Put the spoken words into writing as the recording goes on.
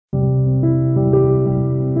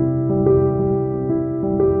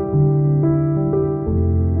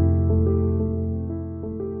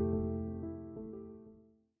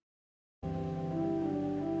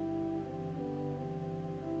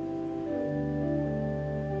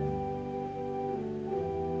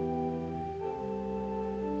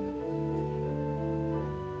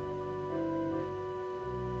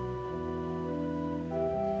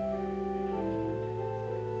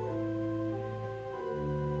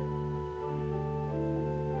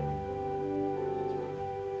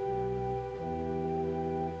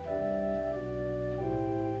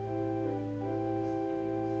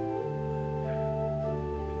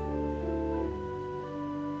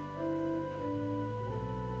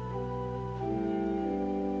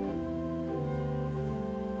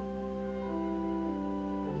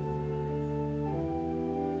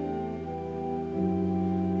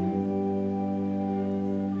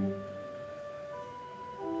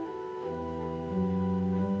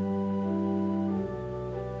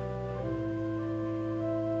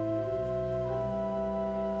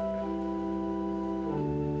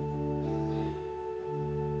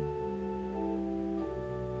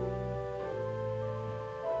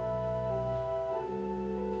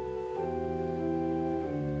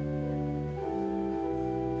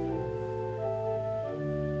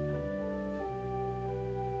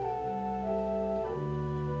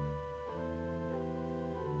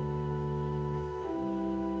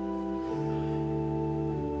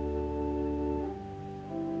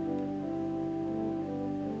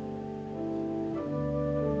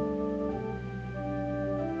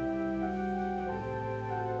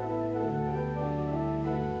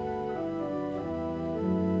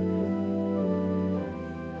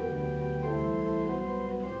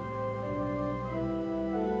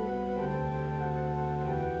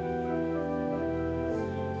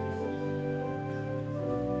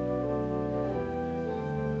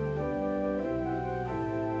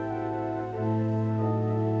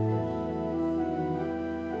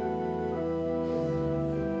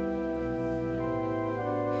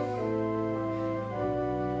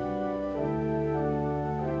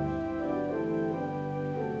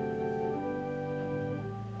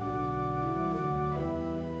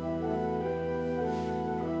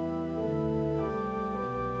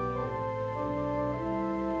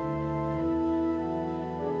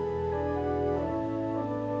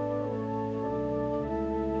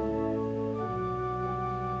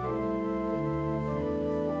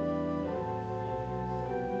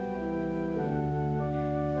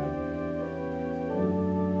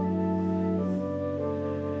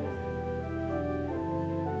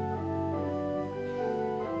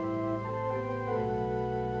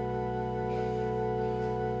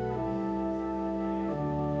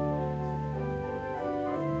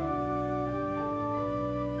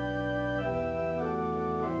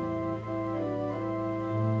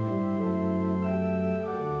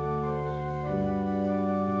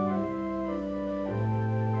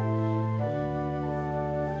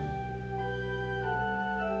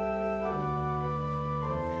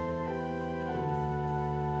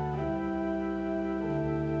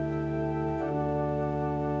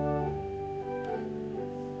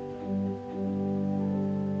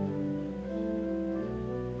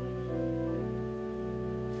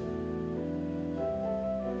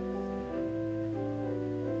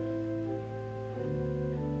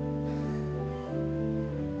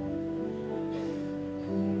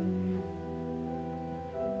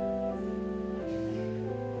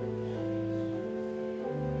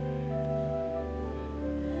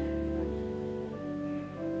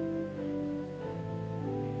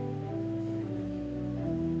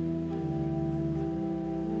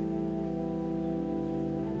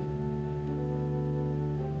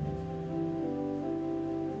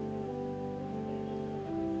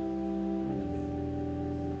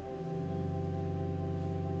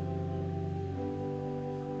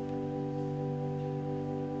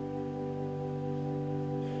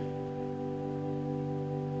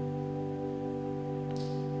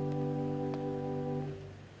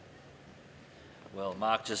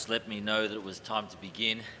Mark just let me know that it was time to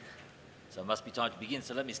begin, so it must be time to begin.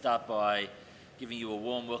 So let me start by giving you a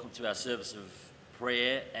warm welcome to our service of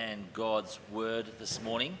prayer and God's Word this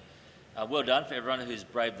morning. Well done for everyone who's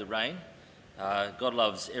braved the rain. God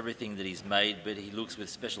loves everything that He's made, but He looks with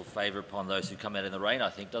special favour upon those who come out in the rain, I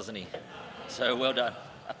think, doesn't He? So well done.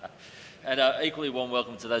 And equally warm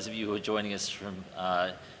welcome to those of you who are joining us from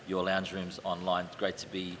your lounge rooms online. It's great to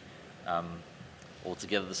be all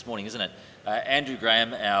together this morning, isn't it? Andrew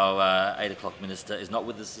Graham, our 8 o'clock minister, is not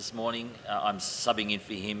with us this morning. I'm subbing in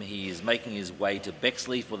for him. He is making his way to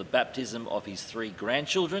Bexley for the baptism of his 3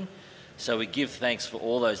 grandchildren. So we give thanks for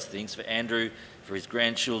all those things, for Andrew, for his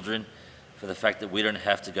grandchildren, for the fact that we don't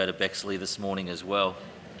have to go to Bexley this morning as well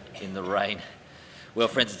in the rain. Well,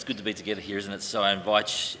 friends, it's good to be together here, isn't it? So I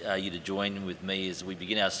invite you to join with me as we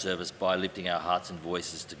begin our service by lifting our hearts and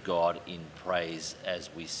voices to God in praise as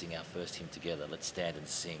we sing our first hymn together. Let's stand and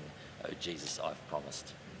sing, "Oh Jesus, I've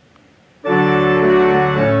Promised."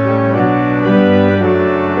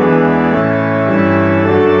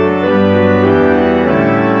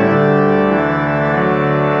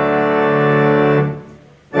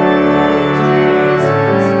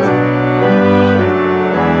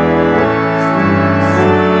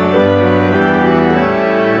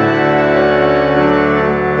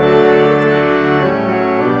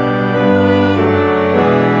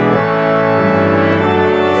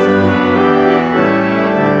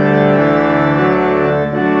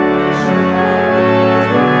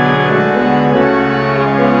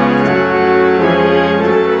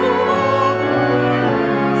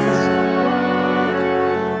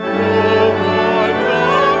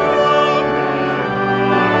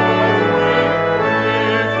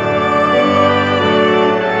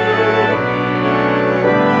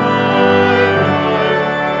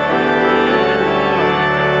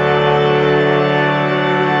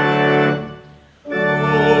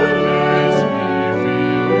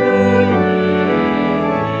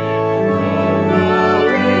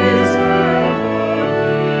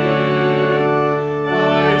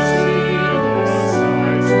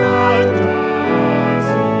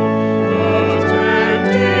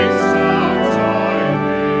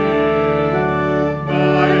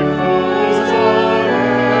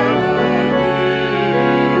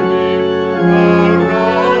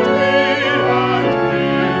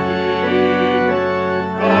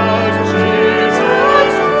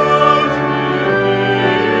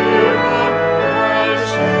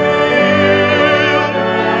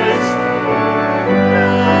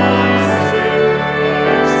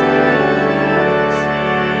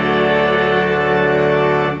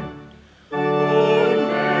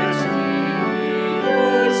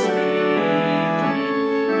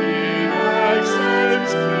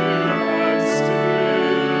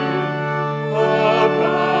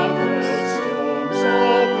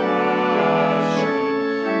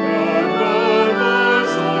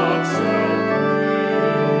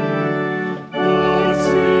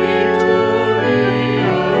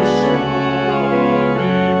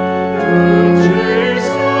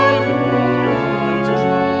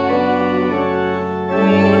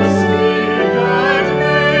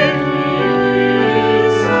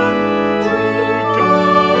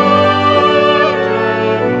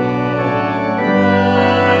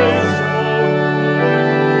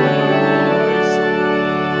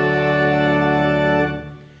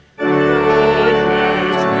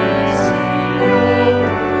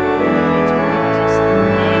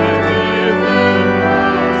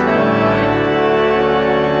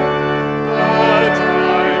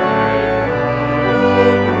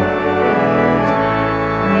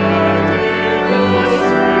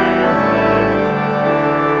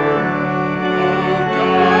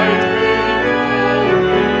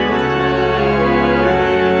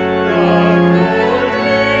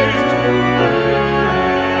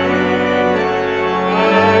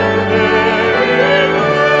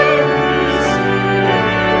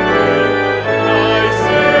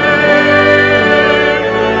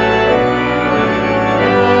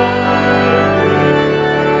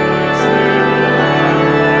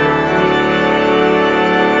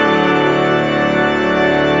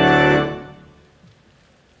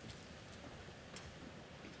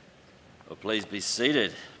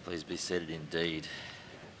 Seated. Please be seated indeed.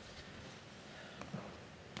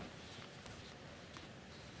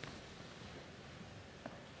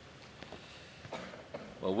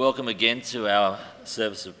 Well, welcome again to our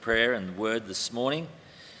service of prayer and word this morning.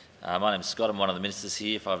 My name's Scott. I'm one of the ministers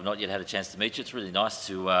here. If I've not yet had a chance to meet you, it's really nice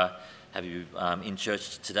to have you in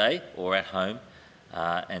church today or at home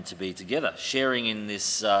and to be together, sharing in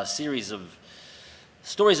this series of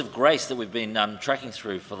Stories of grace that we've been tracking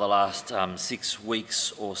through for the last 6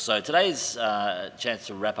 weeks or so. Today's a chance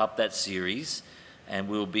to wrap up that series, and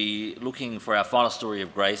we'll be looking for our final story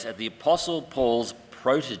of grace at the Apostle Paul's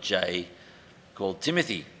protege called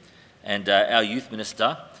Timothy. And our youth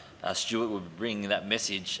minister, Stuart, will be bringing that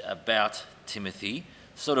message about Timothy,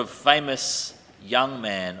 sort of famous young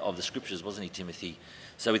man of the scriptures, wasn't he, Timothy?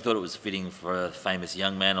 So we thought it was fitting for a famous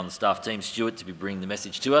young man on the staff team, Stuart, to be bringing the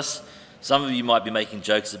message to us. Some of you might be making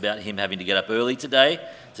jokes about him having to get up early today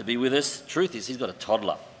to be with us. Truth is, he's got a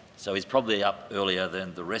toddler, so he's probably up earlier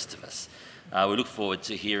than the rest of us. We look forward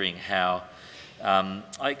to hearing how,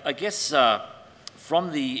 I guess,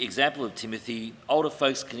 from the example of Timothy, older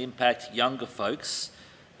folks can impact younger folks,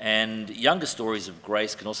 and younger stories of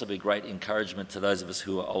grace can also be great encouragement to those of us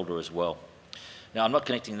who are older as well. Now, I'm not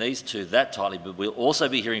connecting these two that tightly, but we'll also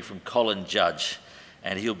be hearing from Colin Judge,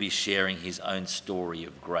 and he'll be sharing his own story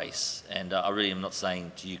of grace. And I really am not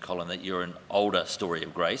saying to you, Colin, that you're an older story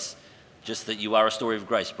of grace, just that you are a story of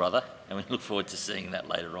grace, brother, and we look forward to seeing that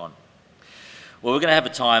later on. Well, we're going to have a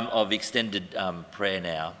time of extended prayer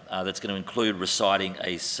now that's going to include reciting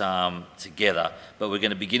a psalm together, but we're going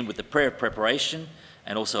to begin with the prayer of preparation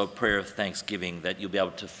and also a prayer of thanksgiving that you'll be able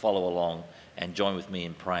to follow along and join with me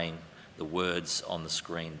in praying the words on the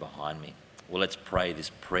screen behind me. Well, let's pray this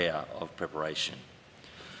prayer of preparation.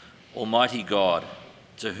 Almighty God,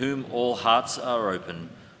 to whom all hearts are open,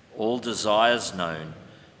 all desires known,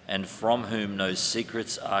 and from whom no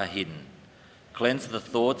secrets are hidden, cleanse the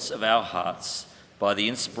thoughts of our hearts by the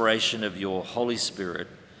inspiration of your Holy Spirit,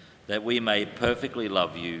 that we may perfectly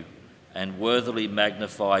love you and worthily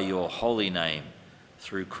magnify your holy name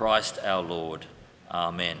through Christ our Lord.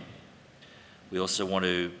 Amen. We also want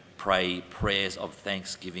to pray prayers of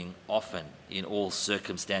thanksgiving often in all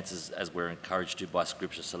circumstances as we're encouraged to by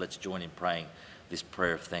Scripture. So let's join in praying this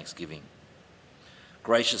prayer of thanksgiving.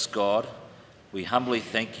 Gracious God, we humbly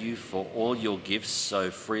thank you for all your gifts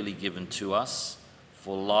so freely given to us,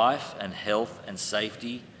 for life and health and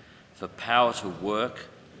safety, for power to work,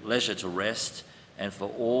 leisure to rest, and for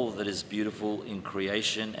all that is beautiful in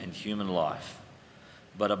creation and human life.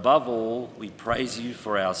 But above all, we praise you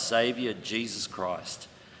for our Saviour, Jesus Christ,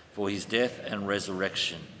 for his death and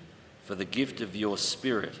resurrection, for the gift of your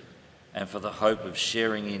Spirit, and for the hope of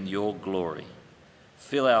sharing in your glory.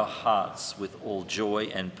 Fill our hearts with all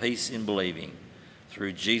joy and peace in believing,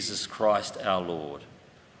 through Jesus Christ our Lord.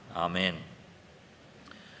 Amen.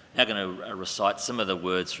 Now I'm going to recite some of the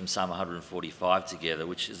words from Psalm 145 together,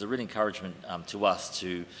 which is a real encouragement to us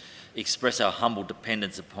to express our humble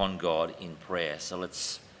dependence upon God in prayer. So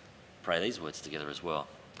let's pray these words together as well.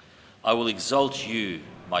 I will exalt you,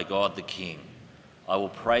 my God the King. I will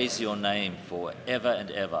praise your name for ever and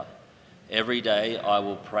ever. Every day I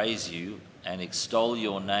will praise you and extol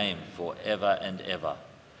your name for ever and ever.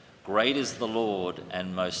 Great is the Lord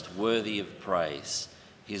and most worthy of praise.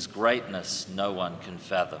 His greatness no one can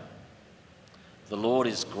fathom. The Lord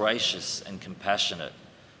is gracious and compassionate,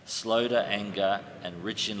 slow to anger and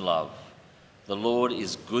rich in love. The Lord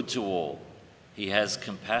is good to all. He has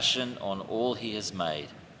compassion on all he has made.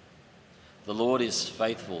 The Lord is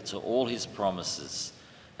faithful to all his promises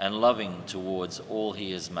and loving towards all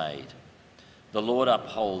he has made. The Lord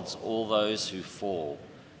upholds all those who fall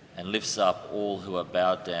and lifts up all who are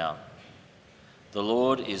bowed down. The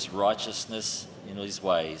Lord is righteousness in his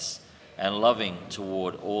ways and loving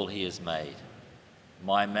toward all he has made.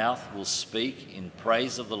 My mouth will speak in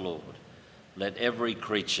praise of the Lord. Let every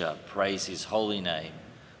creature praise his holy name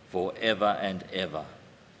forever and ever.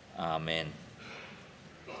 Amen.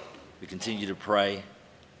 We continue to pray.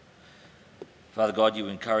 Father God, you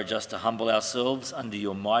encourage us to humble ourselves under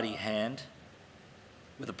your mighty hand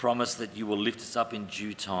with a promise that you will lift us up in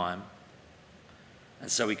due time. And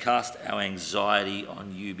so we cast our anxiety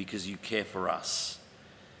on you because you care for us,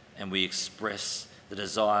 and we express the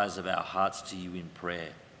desires of our hearts to you in prayer.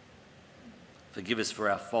 Forgive us for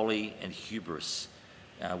our folly and hubris,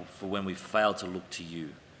 for when we fail to look to you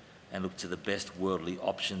and look to the best worldly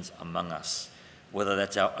options among us, whether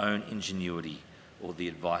that's our own ingenuity or the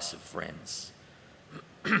advice of friends.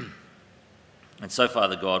 And so,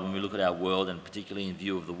 Father God, when we look at our world, and particularly in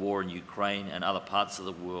view of the war in Ukraine and other parts of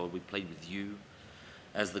the world, we plead with you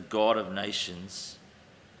as the God of nations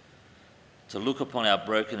to look upon our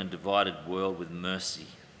broken and divided world with mercy.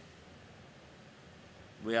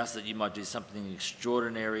 We ask that you might do something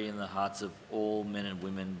extraordinary in the hearts of all men and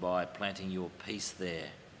women by planting your peace there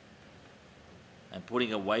and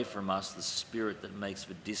putting away from us the spirit that makes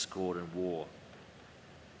for discord and war,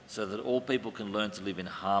 so that all people can learn to live in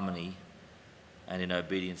harmony and in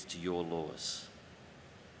obedience to your laws.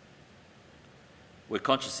 We're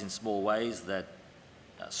conscious in small ways that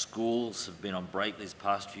Schools have been on break these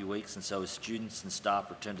past few weeks, and so as students and staff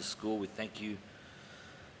return to school, we thank you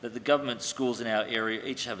that the government schools in our area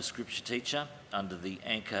each have a scripture teacher under the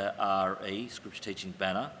Anchor RE scripture teaching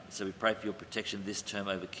banner. So we pray for your protection this term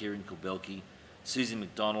over Kieran Kulbelke, Susie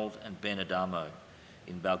McDonald and Ben Adamo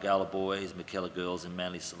in Balgala Boys, McKellar Girls and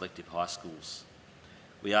Manly Selective High Schools.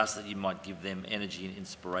 We ask that you might give them energy and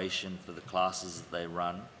inspiration for the classes that they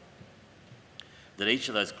run, that each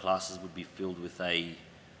of those classes would be filled with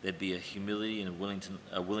there'd be a humility and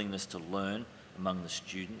a willingness to learn among the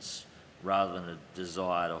students rather than a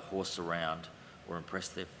desire to horse around or impress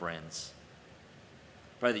their friends.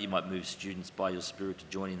 Pray that you might move students by your Spirit to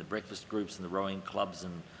join in the breakfast groups and the rowing clubs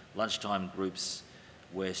and lunchtime groups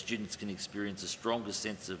where students can experience a stronger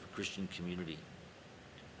sense of Christian community.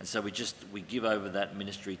 And so we give over that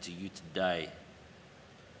ministry to you today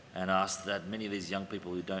and ask that many of these young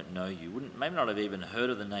people who don't know you, maybe not have even heard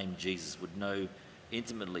of the name Jesus, would know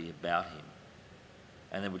intimately about him,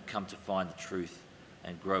 and they would come to find the truth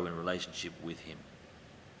and grow in relationship with him.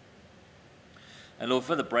 And Lord,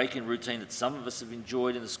 for the break in routine that some of us have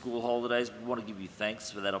enjoyed in the school holidays, we want to give you thanks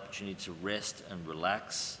for that opportunity to rest and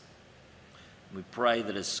relax. And we pray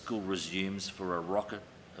that as school resumes for a rocket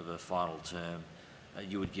of a final term,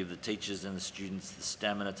 you would give the teachers and the students the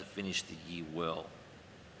stamina to finish the year well.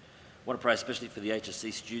 I want to pray especially for the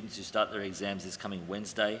HSC students who start their exams this coming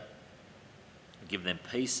Wednesday. Give them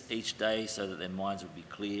peace each day so that their minds would be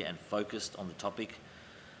clear and focused on the topic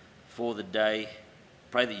for the day.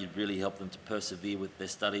 Pray that you'd really help them to persevere with their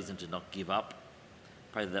studies and to not give up.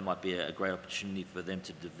 Pray that might be a great opportunity for them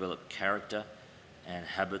to develop character and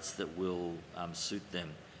habits that will suit them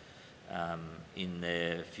in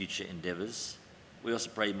their future endeavours. We also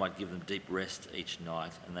pray you might give them deep rest each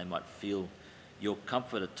night and they might feel your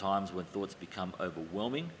comfort at times when thoughts become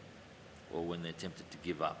overwhelming or when they're tempted to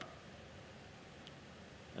give up.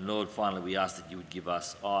 And Lord, finally, we ask that you would give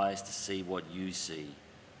us eyes to see what you see,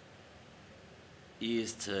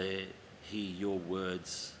 ears to hear your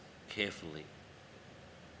words carefully,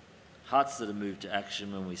 hearts that are moved to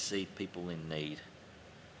action when we see people in need.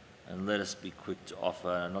 And let us be quick to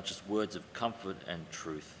offer not just words of comfort and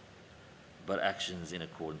truth, but actions in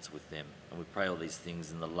accordance with them. And we pray all these things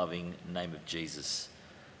in the loving name of Jesus.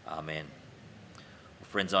 Amen.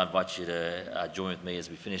 Friends, I invite you to join with me as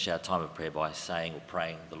we finish our time of prayer by saying or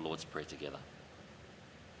praying the Lord's Prayer together.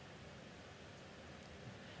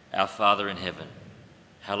 Our Father in heaven,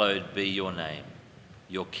 hallowed be your name.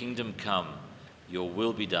 Your kingdom come, your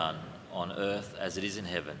will be done on earth as it is in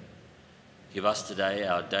heaven. Give us today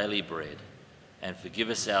our daily bread and forgive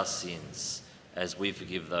us our sins as we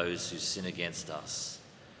forgive those who sin against us.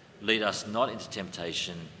 Lead us not into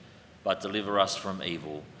temptation, but deliver us from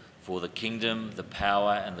evil. For the kingdom, the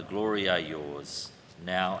power, and the glory are yours,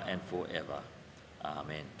 now and forever.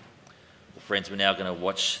 Amen. Well, friends, we're now going to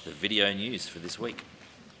watch the video news for this week.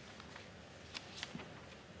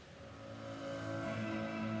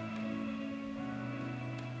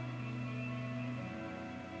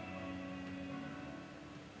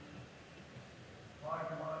 Hi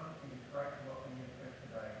everyone, it's great to welcome you to church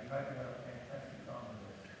today. We hope you have a fantastic time with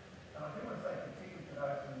us. And I do want to say, particularly to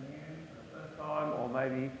those who are new for the first time, or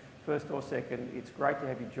maybe first or second, it's great to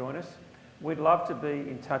have you join us. We'd love to be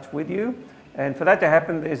in touch with you. And for that to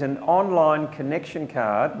happen, there's an online connection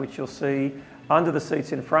card, which you'll see under the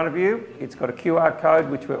seats in front of you. It's got a QR code,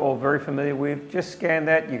 which we're all very familiar with. Just scan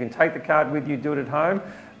that. You can take the card with you, do it at home.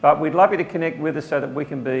 But we'd love you to connect with us so that we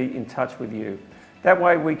can be in touch with you. That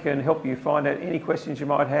way we can help you find out any questions you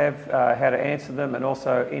might have, how to answer them, and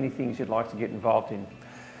also any things you'd like to get involved in.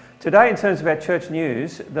 Today, in terms of our church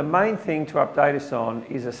news, the main thing to update us on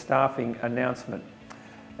is a staffing announcement.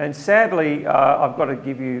 And sadly, I've got to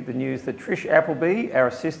give you the news that Trish Appleby, our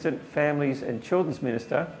Assistant Families and Children's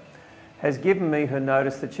Minister, has given me her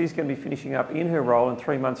notice that she's going to be finishing up in her role in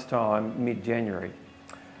 3 months' time, mid-January.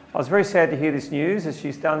 I was very sad to hear this news, as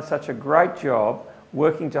she's done such a great job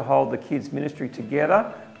working to hold the kids' ministry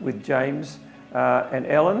together with James and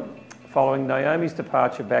Ellen following Naomi's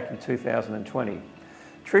departure back in 2020.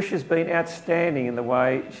 Trish has been outstanding in the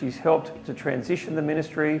way she's helped to transition the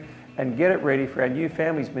ministry and get it ready for our new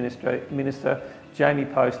families minister, Jamie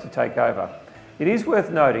Post, to take over. It is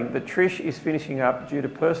worth noting that Trish is finishing up due to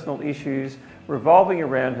personal issues revolving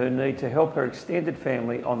around her need to help her extended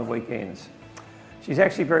family on the weekends. She's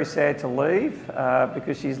actually very sad to leave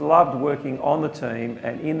because she's loved working on the team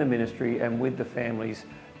and in the ministry and with the families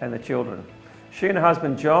and the children. She and her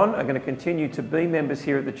husband John are going to continue to be members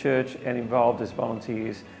here at the church and involved as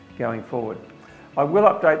volunteers going forward. I will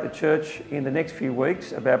update the church in the next few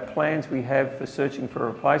weeks about plans we have for searching for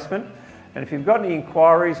a replacement, And if you've got any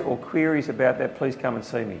inquiries or queries about that, please come and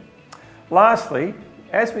see me. Lastly,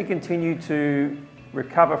 as we continue to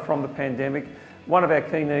recover from the pandemic, one of our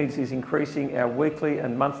key needs is increasing our weekly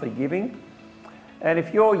and monthly giving. And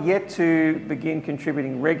if you're yet to begin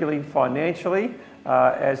contributing regularly financially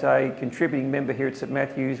as a contributing member here at St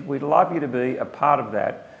Matthew's, we'd love you to be a part of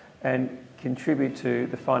that and contribute to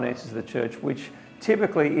the finances of the church, which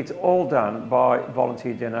typically it's all done by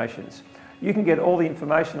volunteer donations. You can get all the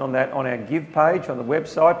information on that on our Give page on the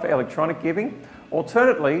website for electronic giving.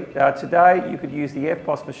 Alternatively, today you could use the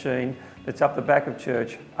EFTPOS machine that's up the back of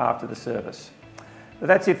church after the service. But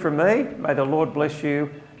that's it from me. May the Lord bless you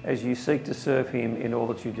as you seek to serve Him in all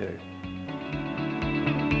that you do.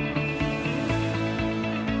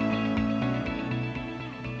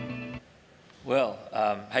 Well,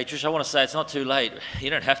 hey Trish, I want to say it's not too late. You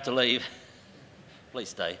don't have to leave. Please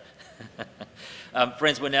stay.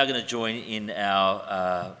 Friends, we're now going to join in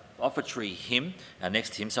our offertory hymn, our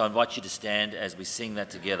next hymn, so I invite you to stand as we sing that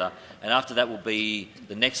together. And after that will be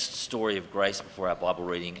the next story of grace before our Bible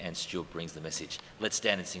reading and Stuart brings the message. Let's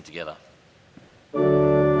stand and sing together.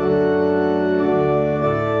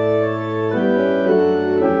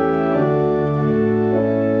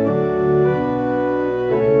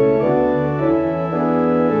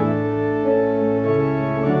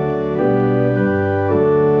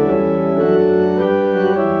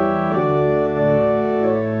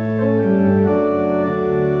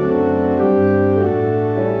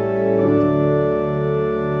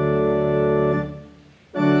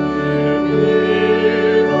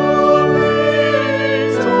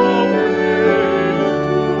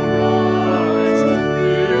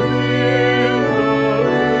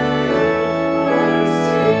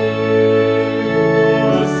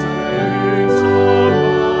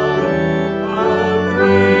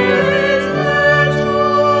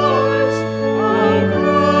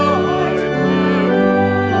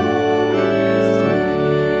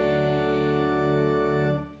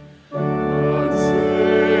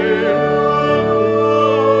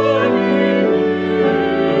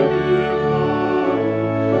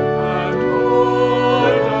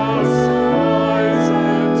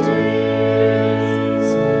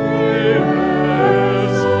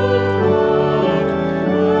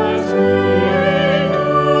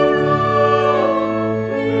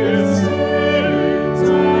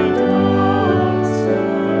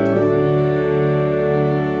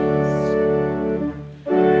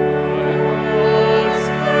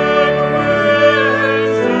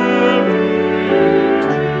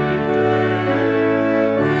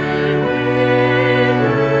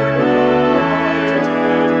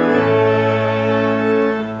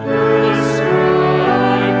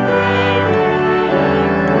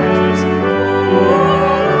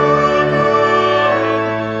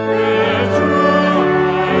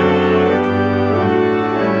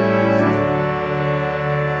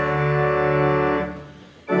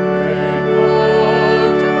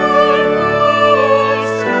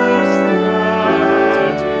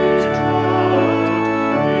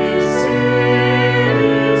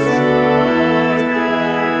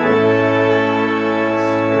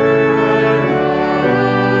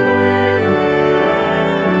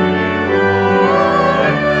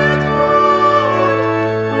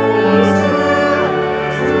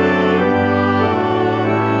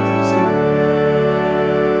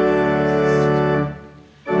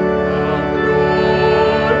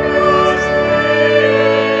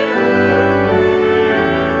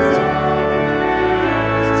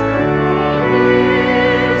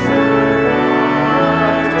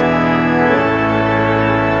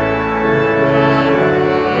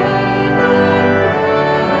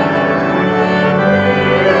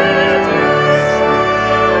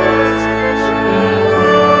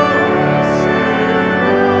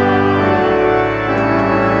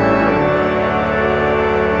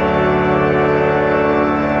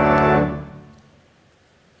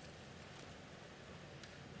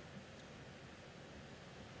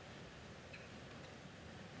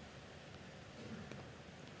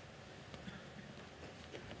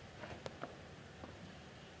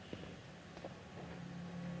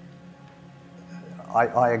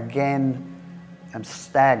 I again am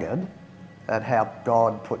staggered at how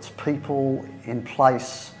God puts people in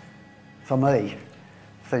place for me,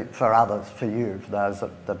 for others, for you, for those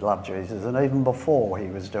that love Jesus, and even before He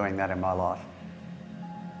was doing that in my life.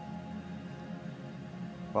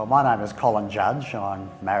 Well, my name is Colin Judge. I'm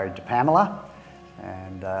married to Pamela,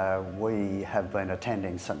 and we have been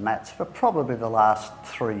attending St Matt's for probably the last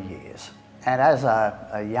 3 years. And as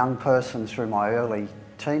a young person through my early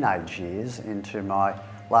teenage years into my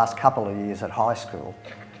last couple of years at high school,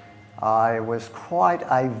 I was quite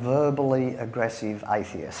a verbally aggressive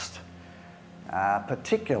atheist,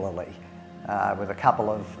 particularly with a couple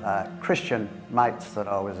of Christian mates that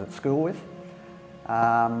I was at school with,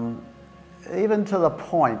 even to the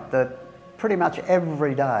point that pretty much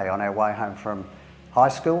every day on our way home from high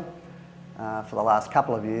school, for the last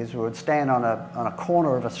couple of years, we would stand on a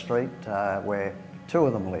corner of a street where two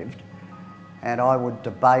of them lived, and I would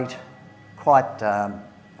debate quite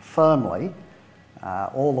firmly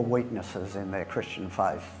all the weaknesses in their Christian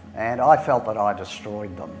faith, and I felt that I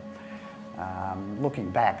destroyed them. Looking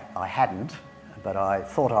back, I hadn't, but I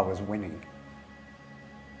thought I was winning.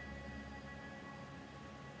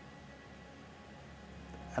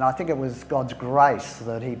 And I think it was God's grace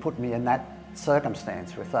that he put me in that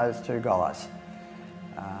circumstance with those two guys.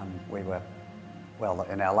 We were, well,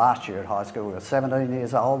 in our last year at high school, we were 17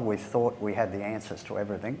 years old. We thought we had the answers to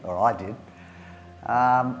everything, or I did.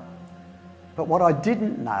 But what I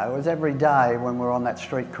didn't know is every day when we were on that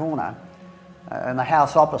street corner, and the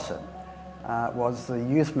house opposite was the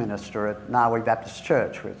youth minister at Narwee Baptist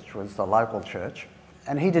Church, which was the local church.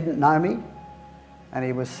 And he didn't know me, and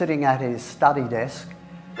he was sitting at his study desk,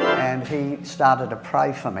 and he started to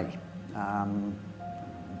pray for me,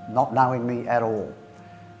 not knowing me at all.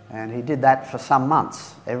 And he did that for some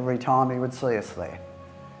months, every time he would see us there.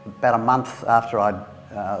 About a month after I'd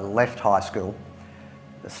left high school,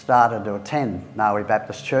 I started to attend Narwee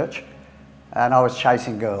Baptist Church, and I was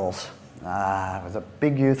chasing girls. It was a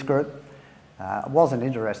big youth group. I wasn't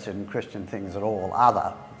interested in Christian things at all,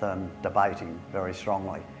 other than debating very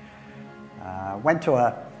strongly. Went to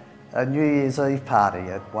a New Year's Eve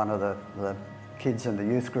party at one of the kids in the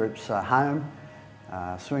youth group's home,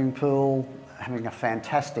 swimming pool, having a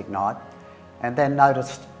fantastic night, and then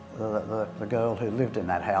noticed the girl who lived in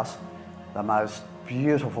that house, the most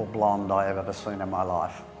beautiful blonde I have ever seen in my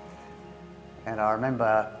life. And I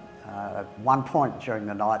remember at one point during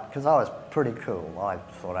the night, because I was pretty cool, I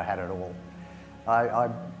thought I had it all, I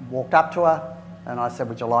walked up to her and I said,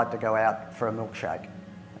 "Would you like to go out for a milkshake?"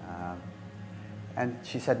 And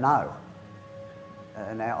she said no.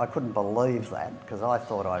 And now I couldn't believe that, because I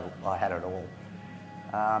thought I had it all.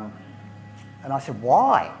 And I said,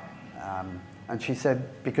 "Why?" And she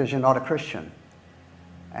said, "Because you're not a Christian."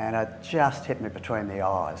 And it just hit me between the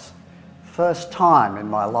eyes. First time in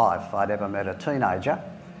my life I'd ever met a teenager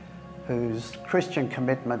whose Christian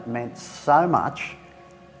commitment meant so much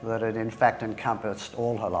that it in fact encompassed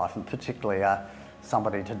all her life, and particularly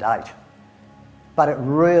somebody to date. But it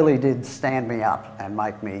really did stand me up and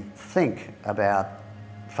make me think about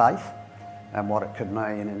faith and what it could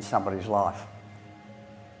mean in somebody's life.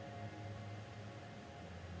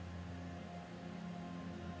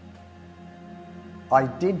 I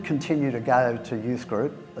did continue to go to youth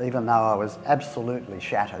group, even though I was absolutely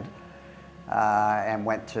shattered, and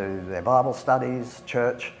went to their Bible studies,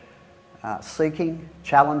 church, seeking,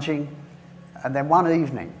 challenging. And then one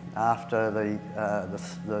evening, after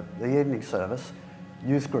the evening service,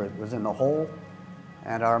 youth group was in the hall,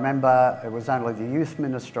 and I remember it was only the youth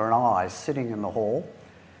minister and I sitting in the hall,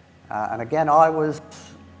 and again I was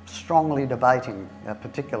strongly debating a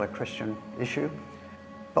particular Christian issue.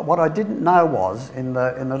 But what I didn't know was, in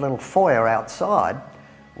the little foyer outside,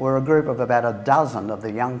 were a group of about a dozen of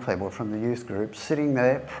the young people from the youth group sitting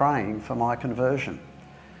there praying for my conversion.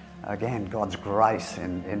 Again, God's grace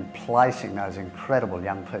in placing those incredible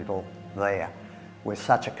young people there with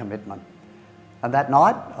such a commitment. And that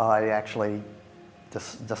night, I actually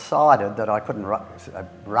decided that I couldn't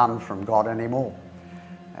run from God anymore.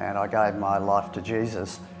 And I gave my life to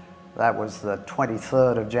Jesus. That was the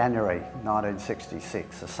 23rd of January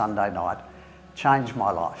 1966, a Sunday night. Changed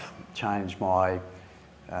my life, changed my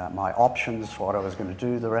options for what I was going to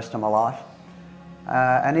do the rest of my life.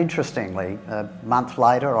 And interestingly, a month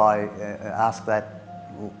later I asked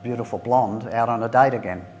that beautiful blonde out on a date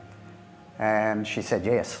again, and she said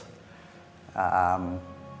yes.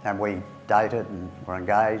 And we dated and were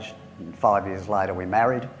engaged, and 5 years later we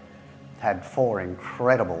married, had 4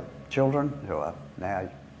 incredible children who are now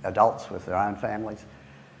adults with their own families.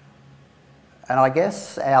 And I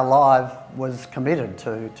guess our life was committed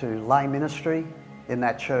to lay ministry in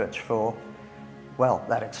that church for, well,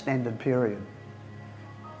 that extended period.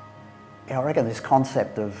 I reckon this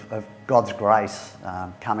concept of God's grace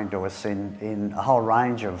coming to us in a whole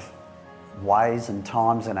range of ways and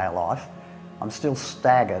times in our life, I'm still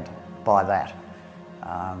staggered by that.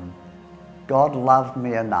 God loved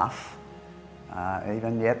me enough,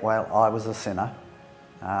 even yet while I was a sinner.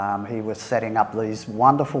 He was setting up these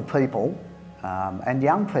wonderful people, and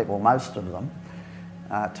young people, most of them,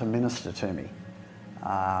 to minister to me,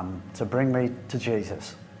 to bring me to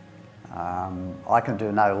Jesus. I can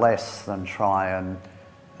do no less than try and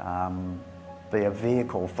be a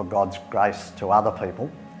vehicle for God's grace to other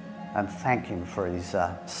people and thank Him for His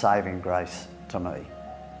saving grace to me.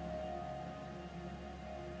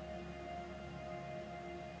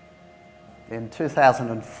 In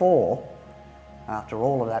 2004, after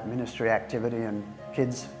all of that ministry activity and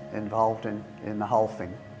kids involved in the whole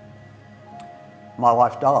thing, my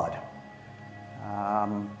wife died.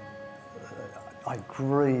 I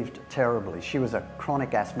grieved terribly. She was a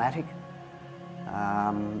chronic asthmatic,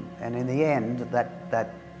 and in the end, that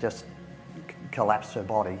just collapsed her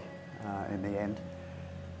body in the end.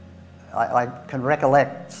 I can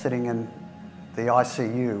recollect sitting in the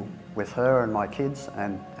ICU with her and my kids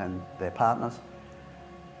and their partners,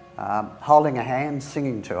 holding a hand,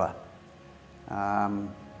 singing to her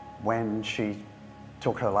when she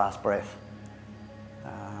took her last breath.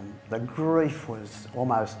 The grief was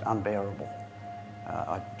almost unbearable.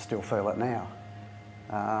 I still feel it now.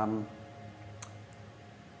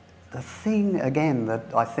 The thing, again,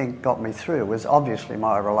 that I think got me through was obviously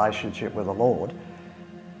my relationship with the Lord,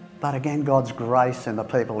 but again, God's grace and the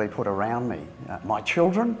people He put around me. My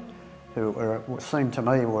children, who seemed to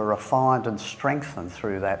me were refined and strengthened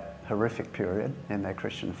through that horrific period in their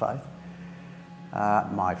Christian faith.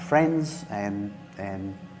 My friends and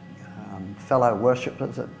fellow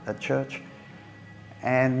worshippers at church,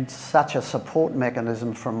 and such a support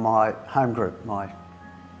mechanism from my home group, my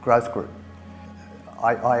growth group.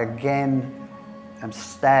 I again am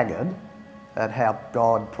staggered at how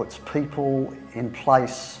God puts people in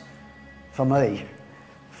place for me,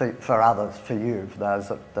 for others, for you, for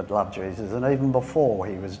those that love Jesus, and even before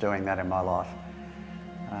He was doing that in my life.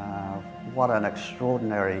 What an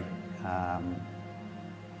extraordinary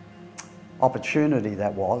opportunity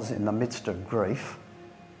that was in the midst of grief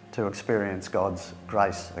to experience God's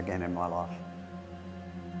grace again in my life.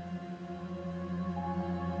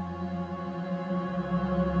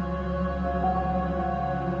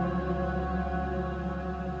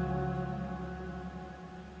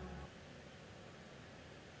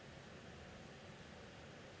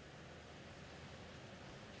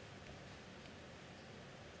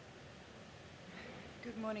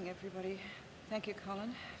 Good morning, everybody. Thank you,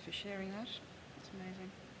 Colin, for sharing that. It's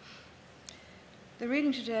amazing. The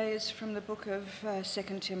reading today is from the book of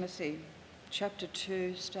 2 Timothy, chapter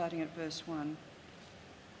 2, starting at verse 1.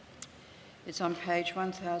 It's on page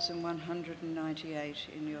 1198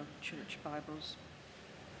 in your church Bibles.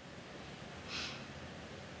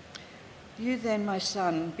 You then, my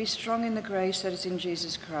son, be strong in the grace that is in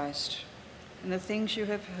Jesus Christ. And the things you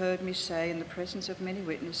have heard me say in the presence of many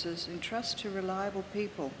witnesses, entrust to reliable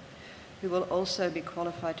people who will also be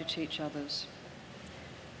qualified to teach others.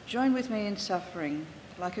 Join with me in suffering,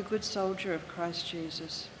 like a good soldier of Christ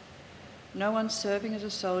Jesus. No one serving as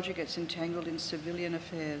a soldier gets entangled in civilian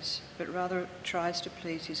affairs, but rather tries to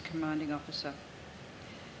please his commanding officer.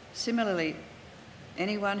 Similarly,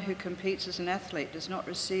 anyone who competes as an athlete does not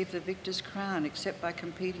receive the victor's crown except by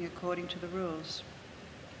competing according to the rules.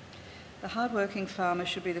 The hard-working farmer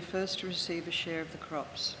should be the first to receive a share of the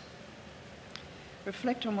crops.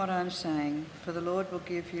 Reflect on what I am saying, for the Lord will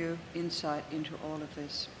give you insight into all of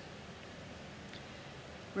this.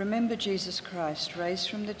 Remember Jesus Christ, raised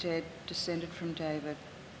from the dead, descended from David.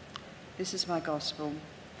 This is my gospel,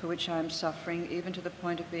 for which I am suffering, even to the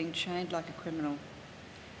point of being chained like a criminal.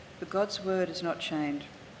 But God's word is not chained.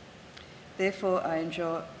 Therefore I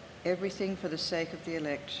endure everything for the sake of the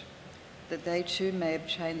elect, that they too may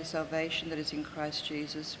obtain the salvation that is in Christ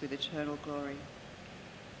Jesus with eternal glory.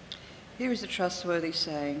 Here is a trustworthy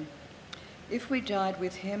saying: if we died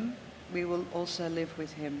with him, we will also live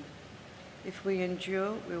with him. If we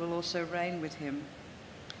endure, we will also reign with him.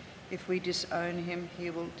 If we disown him, he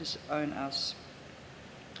will disown us.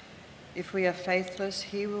 If we are faithless,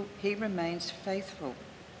 he remains faithful,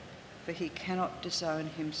 for he cannot disown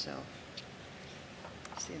himself.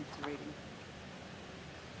 That's the end of the reading.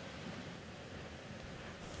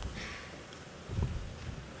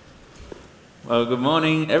 Well, good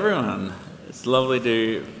morning, everyone. It's lovely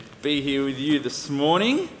to be here with you this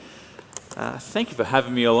morning. Thank you for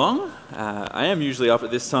having me along. I am usually up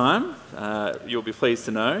at this time, you'll be pleased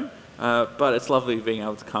to know, but it's lovely being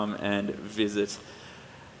able to come and visit.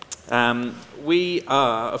 We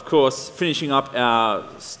are, of course, finishing up our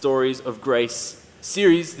Stories of Grace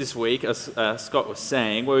series this week, as Scott was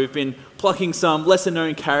saying, where we've been plucking some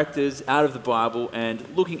lesser-known characters out of the Bible and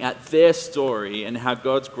looking at their story and how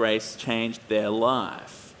God's grace changed their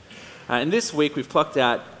life. And this week we've plucked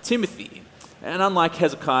out Timothy. And unlike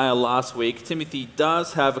Hezekiah last week, Timothy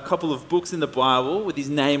does have a couple of books in the Bible with his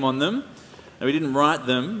name on them, and we didn't write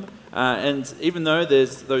them. And even though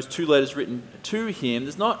there's those 2 letters written to him,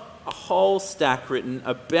 there's not a whole stack written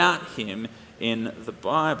about him in the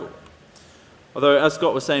Bible. Although, as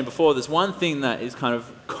Scott was saying before, there's one thing that is kind of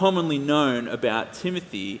commonly known about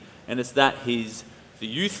Timothy, and it's that he's the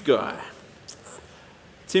youth guy.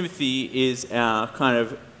 Timothy is our kind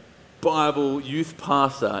of Bible youth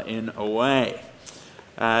pastor in a way.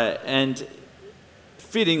 And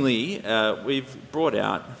fittingly, we've brought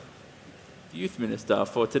out the youth minister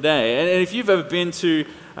for today. And if you've ever been to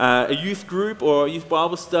a youth group or a youth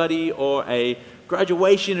Bible study or a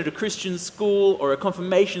graduation at a Christian school or a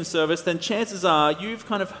confirmation service, then chances are you've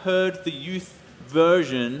kind of heard the youth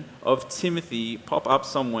version of Timothy pop up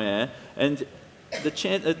somewhere, and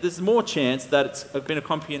there's more chance that it's been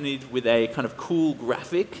accompanied with a kind of cool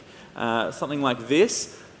graphic, something like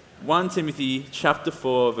this. 1 Timothy chapter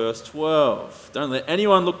 4, verse 12. Don't let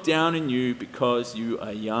anyone look down on you because you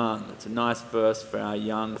are young. It's a nice verse for our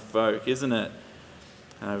young folk, isn't it?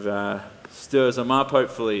 Kind of stirs them up,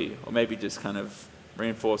 hopefully, or maybe just kind of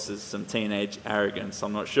reinforces some teenage arrogance,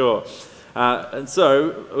 I'm not sure. And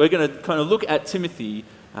so we're going to kind of look at Timothy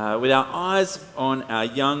with our eyes on our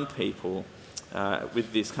young people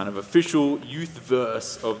with this kind of official youth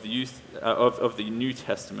verse of the of the New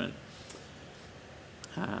Testament.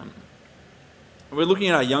 We're looking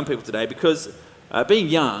at our young people today because being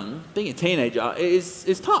young, being a teenager,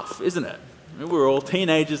 is tough, isn't it? I mean, we were all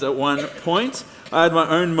teenagers at one point. I had my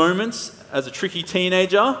own moments as a tricky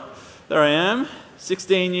teenager. There I am,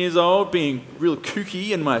 16 years old, being real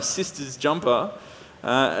kooky in my sister's jumper.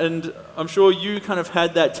 And I'm sure you kind of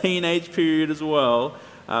had that teenage period as well,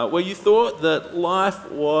 where you thought that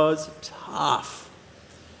life was tough.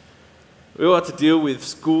 We all had to deal with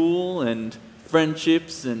school and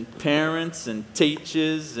friendships and parents and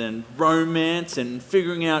teachers and romance and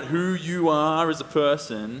figuring out who you are as a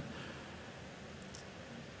person.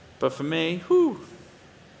 But for me,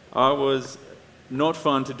 I was not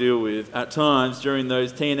fun to deal with at times during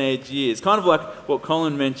those teenage years. Kind of like what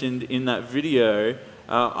Colin mentioned in that video.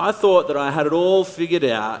 I thought that I had it all figured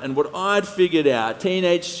out, and what I'd figured out,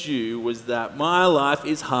 teenage Stu, was that my life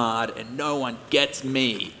is hard and no one gets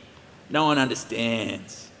me. No one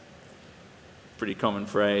understands. Pretty common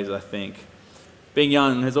phrase, I think. Being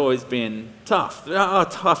young has always been tough. There are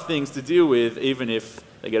tough things to deal with, even if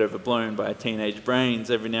they get overblown by teenage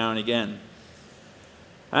brains every now and again.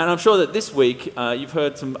 And I'm sure that this week you've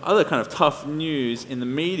heard some other kind of tough news in the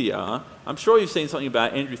media. I'm sure you've seen something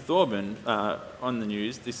about Andrew Thorburn on the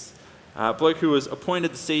news, this bloke who was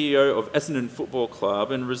appointed the CEO of Essendon Football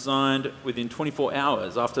Club and resigned within 24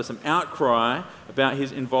 hours after some outcry about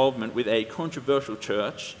his involvement with a controversial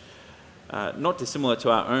church, not dissimilar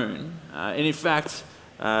to our own. And in fact,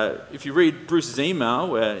 if you read Bruce's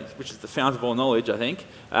email, which is the fount of all knowledge, I think,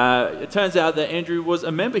 it turns out that Andrew was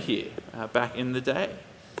a member here back in the day.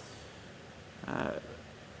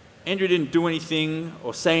 Andrew didn't do anything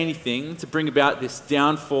or say anything to bring about this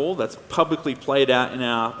downfall that's publicly played out in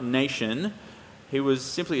our nation. He was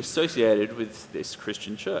simply associated with this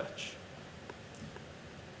Christian church.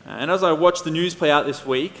 And as I watched the news play out this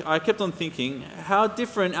week, I kept on thinking how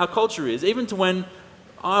different our culture is, even to when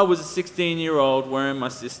I was a 16-year-old wearing my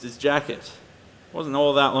sister's jacket. It wasn't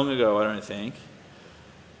all that long ago, I don't think.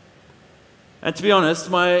 And to be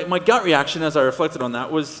honest, my gut reaction as I reflected on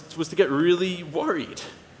that was to get really worried.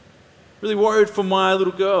 Really worried for my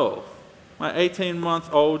little girl, my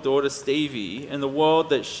 18-month-old daughter Stevie, and the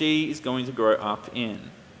world that she is going to grow up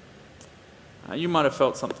in. You might have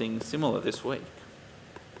felt something similar this week.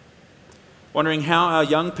 Wondering how our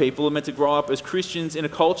young people are meant to grow up as Christians in a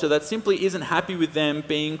culture that simply isn't happy with them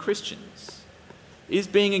being Christians. Is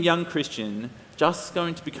being a young Christian just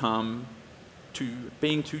going to become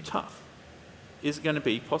being too tough? Is it going to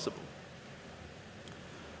be possible?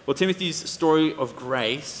 Well, Timothy's story of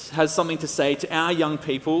grace has something to say to our young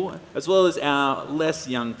people as well as our less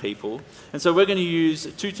young people. And so we're going to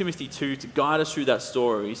use 2 Timothy 2 to guide us through that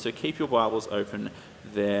story, so keep your Bibles open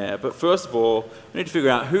there. But first of all, we need to figure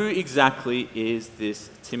out who exactly is this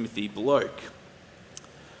Timothy bloke.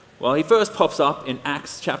 Well, he first pops up in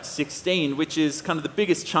Acts chapter 16, which is kind of the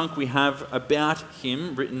biggest chunk we have about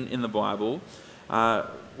him written in the Bible,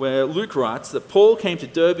 where Luke writes that Paul came to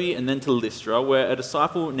Derbe and then to Lystra, where a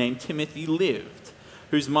disciple named Timothy lived,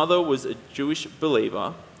 whose mother was a Jewish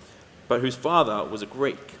believer, but whose father was a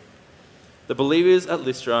Greek. The believers at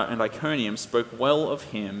Lystra and Iconium spoke well of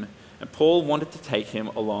him, and Paul wanted to take him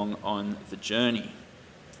along on the journey.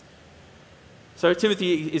 So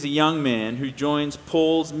Timothy is a young man who joins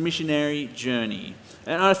Paul's missionary journey.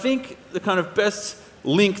 And I think the kind of best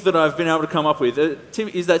link that I've been able to come up with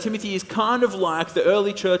is that Timothy is kind of like the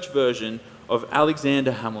early church version of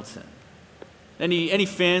Alexander Hamilton. Any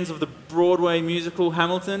fans of the Broadway musical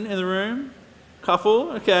Hamilton in the room?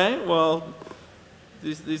 Couple? Okay, well,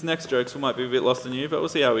 these next jokes might be a bit lost on you, but we'll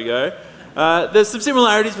see how we go. There's some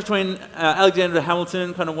similarities between Alexander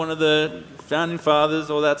Hamilton, kind of one of the founding fathers,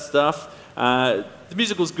 all that stuff. The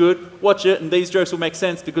musical's good, watch it, and these jokes will make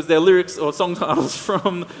sense because they're lyrics or song titles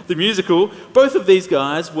from the musical. Both of these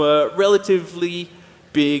guys were relatively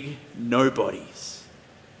big nobodies.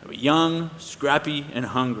 They were young, scrappy, and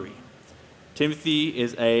hungry. Timothy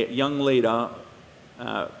is a young leader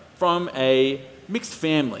from a mixed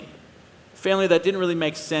family that didn't really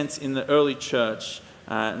make sense in the early church,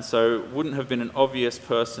 and so wouldn't have been an obvious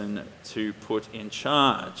person to put in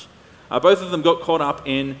charge. Both of them got caught up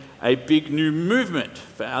in a big new movement.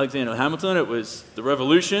 For Alexander Hamilton, it was the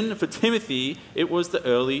revolution. For Timothy, it was the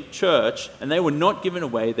early church, and they were not given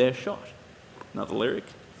away their shot. Another lyric.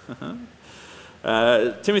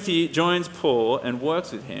 Timothy joins Paul and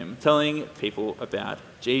works with him, telling people about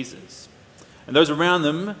Jesus. And those around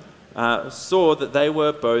them saw that they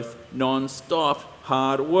were both non-stop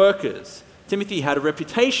hard workers. Timothy had a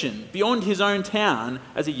reputation beyond his own town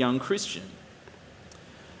as a young Christian.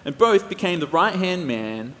 And both became the right-hand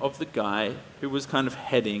man of the guy who was kind of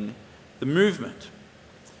heading the movement.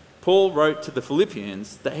 Paul wrote to the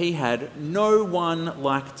Philippians that he had no one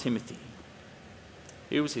like Timothy.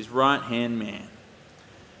 He was his right-hand man.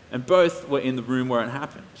 And both were in the room where it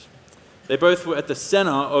happened. They both were at the center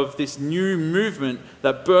of this new movement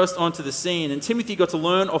that burst onto the scene. And Timothy got to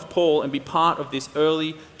learn of Paul and be part of this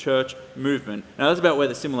early church movement. Now that's about where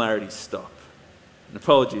the similarities stop. And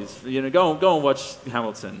apologies, go and watch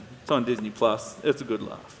Hamilton. It's on Disney+. It's a good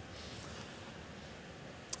laugh.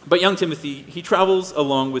 But young Timothy, he travels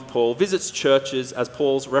along with Paul, visits churches as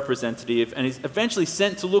Paul's representative, and is eventually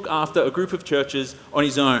sent to look after a group of churches on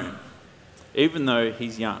his own, even though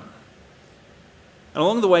he's young. And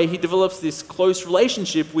along the way, he develops this close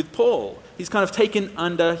relationship with Paul. He's kind of taken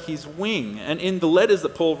under his wing. And in the letters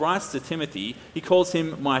that Paul writes to Timothy, he calls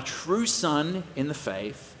him my true son in the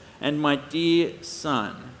faith and my dear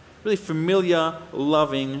son. Really familiar,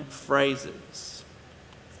 loving phrases.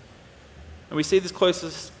 And we see this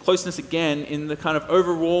closeness again in the kind of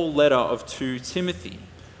overall letter of 2 Timothy.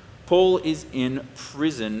 Paul is in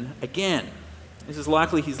prison again. This is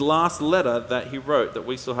likely his last letter that he wrote that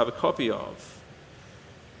we still have a copy of.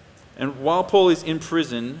 And while Paul is in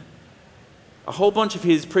prison, a whole bunch of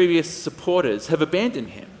his previous supporters have abandoned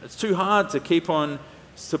him. It's too hard to keep on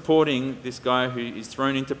supporting this guy who is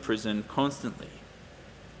thrown into prison constantly.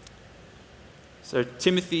 So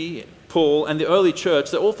Timothy, Paul, and the early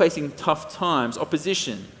church, they're all facing tough times,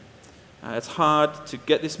 opposition. It's hard to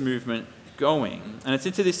get this movement going. And it's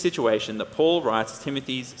into this situation that Paul writes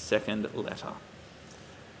Timothy's second letter.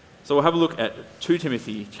 So we'll have a look at 2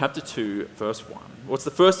 Timothy chapter 2, verse 1. What's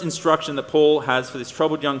the first instruction that Paul has for this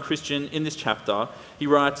troubled young Christian in this chapter? He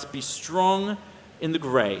writes, "Be strong in the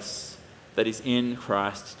grace that is in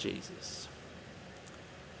Christ Jesus."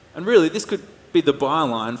 And really, this could be the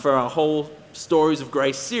byline for our whole Stories of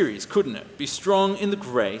Grace series, couldn't it? Be strong in the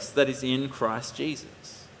grace that is in Christ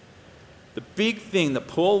Jesus. The big thing that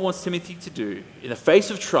Paul wants Timothy to do in the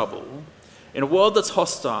face of trouble, in a world that's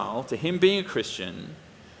hostile to him being a Christian,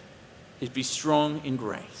 is be strong in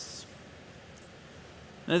grace.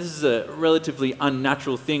 Now, this is a relatively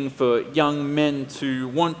unnatural thing for young men to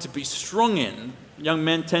want to be strong in. Young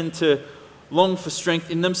men tend to long for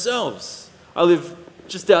strength in themselves. I live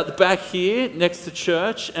just out the back here next to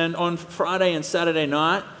church, and on Friday and Saturday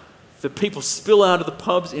night, the people spill out of the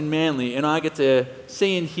pubs in Manly, and I get to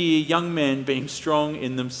see and hear young men being strong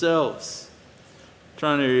in themselves,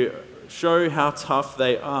 trying to show how tough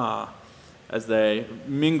they are as they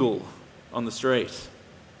mingle on the street.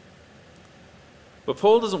 But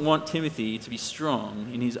Paul doesn't want Timothy to be strong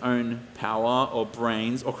in his own power or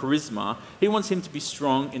brains or charisma. He wants him to be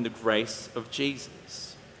strong in the grace of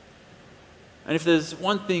Jesus. And if there's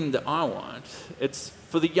one thing that I want, it's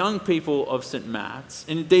for the young people of St. Matt's,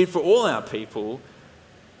 and indeed for all our people,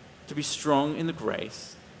 to be strong in the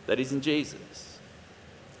grace that is in Jesus.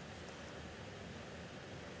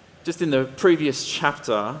 Just in the previous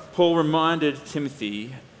chapter, Paul reminded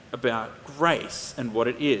Timothy about grace and what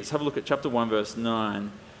it is. Have a look at chapter 1, verse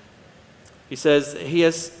 9. He says, "He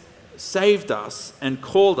has saved us and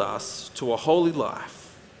called us to a holy life."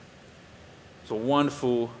 It's a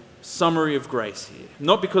wonderful summary of grace here.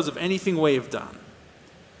 Not because of anything we have done,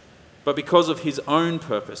 but because of his own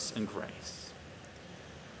purpose and grace.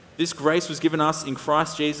 This grace was given us in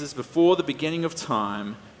Christ Jesus before the beginning of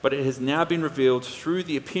time, but it has now been revealed through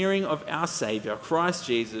the appearing of our Saviour, Christ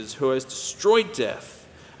Jesus, who has destroyed death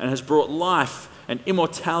and has brought life and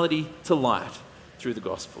immortality to light through the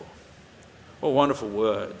gospel. What wonderful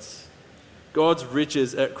words. God's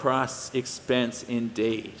riches at Christ's expense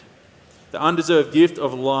indeed. The undeserved gift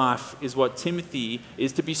of life is what Timothy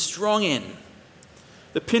is to be strong in.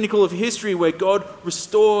 The pinnacle of history where God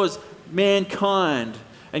restores mankind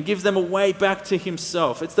and gives them a way back to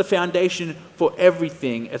himself. It's the foundation for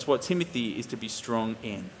everything. It's what Timothy is to be strong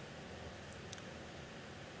in.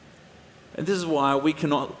 And this is why we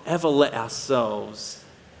cannot ever let ourselves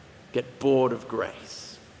get bored of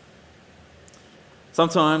grace.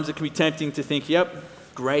 Sometimes it can be tempting to think, yep,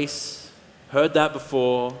 grace, heard that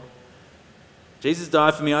before. Jesus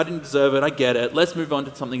died for me, I didn't deserve it, I get it. Let's move on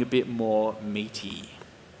to something a bit more meaty.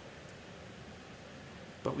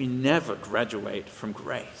 But we never graduate from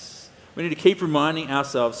grace. We need to keep reminding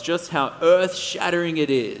ourselves just how earth-shattering it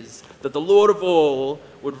is that the Lord of all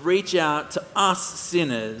would reach out to us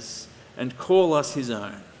sinners and call us his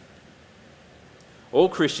own. All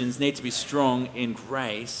Christians need to be strong in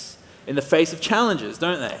grace in the face of challenges,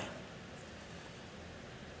 don't they?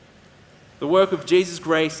 The work of Jesus'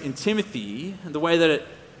 grace in Timothy and the way that it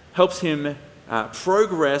helps him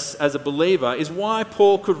progress as a believer is why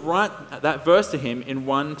Paul could write that verse to him in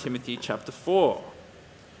 1 Timothy chapter 4.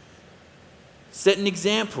 Set an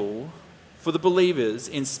example for the believers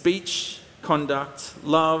in speech, conduct,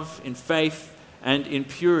 love, in faith, and in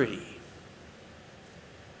purity.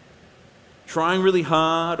 Trying really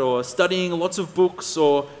hard or studying lots of books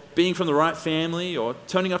or being from the right family or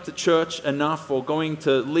turning up to church enough or going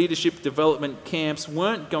to leadership development camps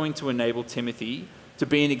weren't going to enable Timothy to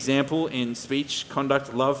be an example in speech,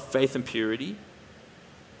 conduct, love, faith, and purity.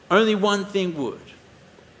 Only one thing would: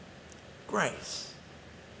 grace.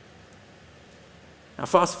 Now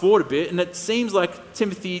fast forward a bit, and it seems like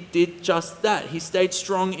Timothy did just that. He stayed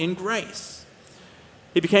strong in grace.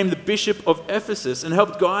 He became the bishop of Ephesus and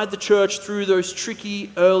helped guide the church through those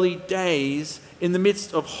tricky early days in the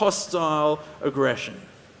midst of hostile aggression.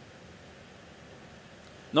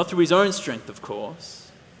 Not through his own strength, of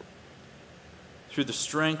course, through the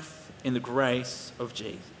strength in the grace of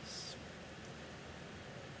Jesus.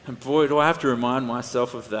 And boy, do I have to remind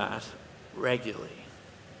myself of that regularly.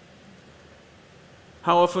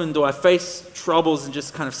 How often do I face troubles and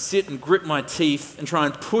just kind of sit and grit my teeth and try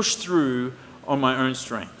and push through on my own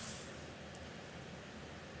strength?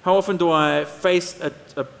 How often do I face a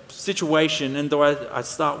situation and do I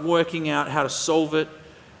start working out how to solve it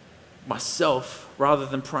myself rather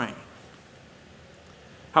than praying?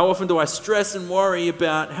 How often do I stress and worry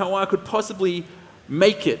about how I could possibly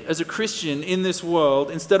make it as a Christian in this world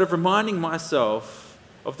instead of reminding myself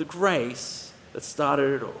of the grace that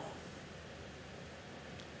started it all?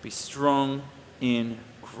 Be strong in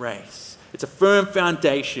grace. It's a firm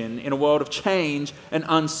foundation in a world of change and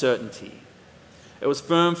uncertainty. It was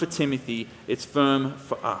firm for Timothy, it's firm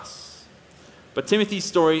for us. But Timothy's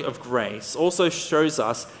story of grace also shows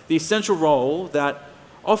us the essential role that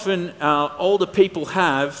often our older people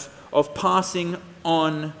have of passing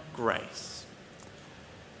on grace.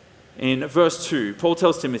 In verse 2, Paul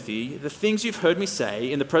tells Timothy, "The things you've heard me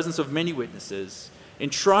say in the presence of many witnesses,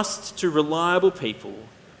 entrust to reliable people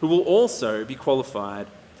who will also be qualified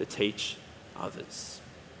to teach others."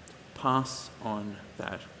 Pass on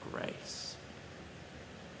that grace.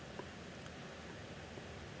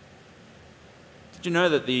 Did you know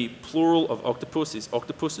that the plural of octopus is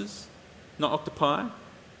octopuses, not octopi?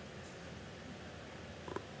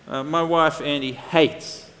 My wife, Andy,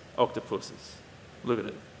 hates octopuses. Look at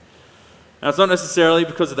it. Now, it's not necessarily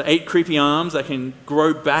because of the 8 creepy arms that can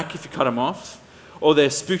grow back if you cut them off, or their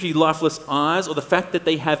spooky, lifeless eyes, or the fact that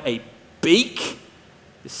they have a beak.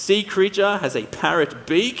 The sea creature has a parrot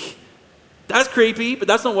beak. That's creepy, but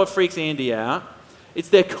that's not what freaks Andy out. It's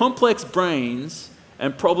their complex brains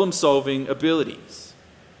and problem-solving abilities.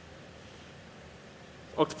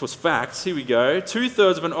 Octopus facts, here we go.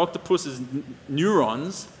 2/3 of an octopus's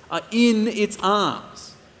neurons are in its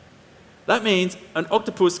arms. That means an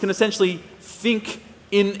octopus can essentially think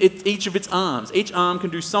in each of its arms. Each arm can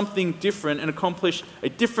do something different and accomplish a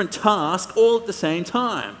different task all at the same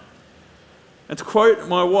time. And to quote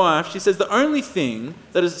my wife, she says, "The only thing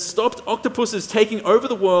that has stopped octopuses taking over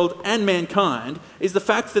the world and mankind is the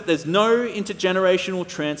fact that there's no intergenerational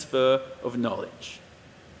transfer of knowledge."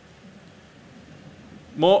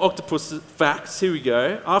 More octopus facts, here we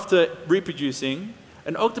go. After reproducing,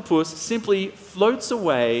 an octopus simply floats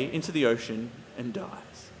away into the ocean and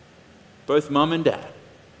dies. Both mum and dad.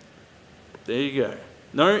 There you go.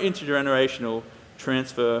 No intergenerational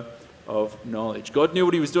transfer of knowledge. God knew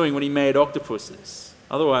what he was doing when he made octopuses.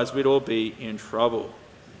 Otherwise, we'd all be in trouble.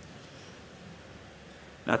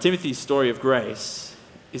 Now, Timothy's story of grace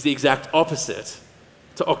is the exact opposite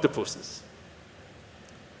to octopuses.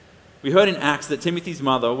 We heard in Acts that Timothy's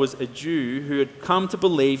mother was a Jew who had come to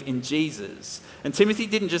believe in Jesus. And Timothy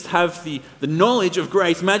didn't just have the knowledge of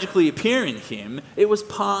grace magically appear in him, it was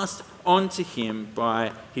passed on to him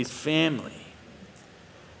by his family.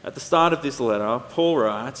 At the start of this letter, Paul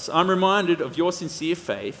writes, "I'm reminded of your sincere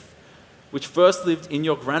faith, which first lived in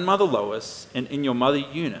your grandmother Lois and in your mother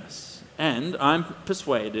Eunice, and I'm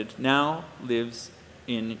persuaded now lives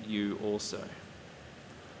in you also."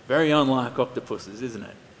 Very unlike octopuses, isn't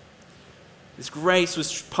it? This grace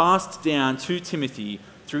was passed down to Timothy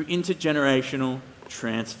through intergenerational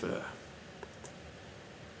transfer.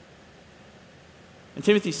 And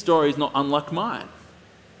Timothy's story is not unlike mine.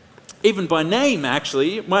 Even by name,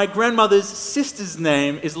 actually, my grandmother's sister's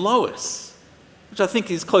name is Lois, which I think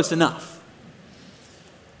is close enough.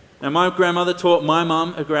 Now, my grandmother taught my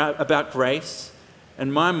mum about grace,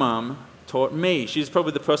 and my mum taught me. She's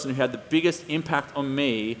probably the person who had the biggest impact on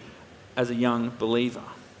me as a young believer.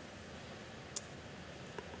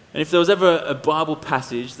 And if there was ever a Bible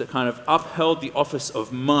passage that kind of upheld the office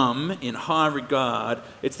of mum in high regard,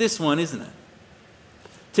 it's this one, isn't it?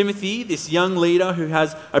 Timothy, this young leader who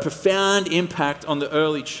has a profound impact on the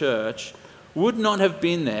early church, would not have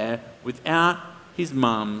been there without his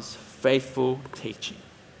mum's faithful teaching.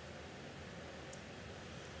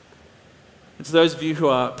 And to those of you who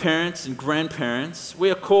are parents and grandparents,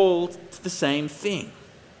 we are called to the same thing: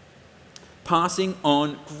 passing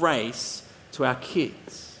on grace to our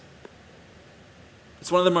kids.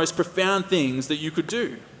 It's one of the most profound things that you could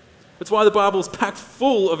do. That's why the Bible is packed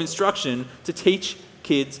full of instruction to teach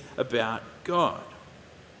kids about God.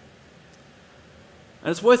 And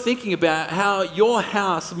it's worth thinking about how your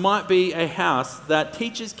house might be a house that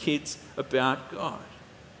teaches kids about God.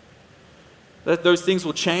 That those things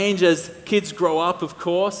will change as kids grow up, of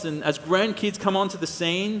course, and as grandkids come onto the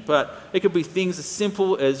scene, but it could be things as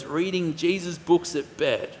simple as reading Jesus' books at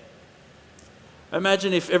bed.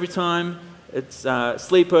 Imagine if every time it's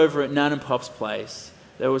sleepover at Nan and Pop's place,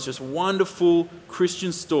 there was just wonderful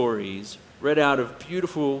Christian stories read out of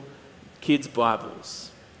beautiful kids' Bibles.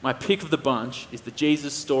 My pick of the bunch is the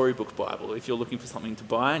Jesus Storybook Bible, if you're looking for something to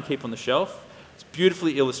buy and keep on the shelf. It's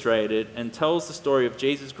beautifully illustrated and tells the story of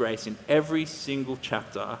Jesus' grace in every single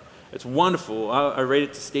chapter. It's wonderful. I read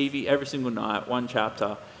it to Stevie every single night, one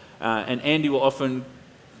chapter, and Andy will often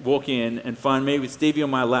walk in and find me with Stevie on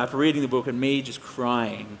my lap reading the book and me just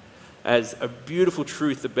crying as a beautiful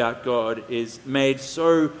truth about God is made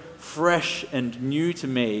so fresh and new to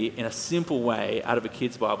me in a simple way out of a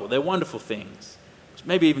kid's Bible. They're wonderful things.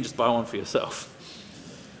 Maybe even just buy one for yourself.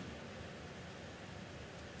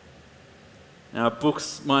 Now,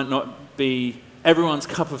 books might not be everyone's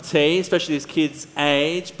cup of tea, especially as kids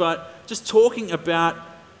age, but just talking about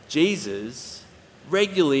Jesus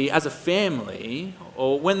regularly as a family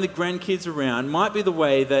or when the grandkids are around might be the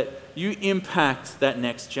way that you impact that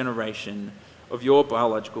next generation of your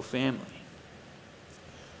biological family.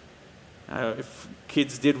 If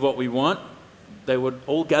kids did what we want, they would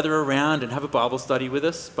all gather around and have a Bible study with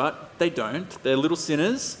us, but they don't. They're little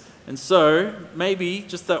sinners. And so maybe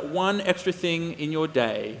just that one extra thing in your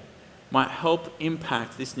day might help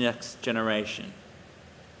impact this next generation.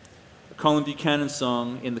 A Colin Buchanan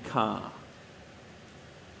song in the car.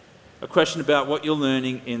 A question about what you're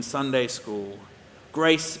learning in Sunday school.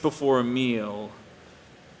 Grace before a meal.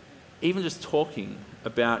 Even just talking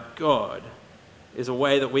about God is a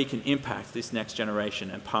way that we can impact this next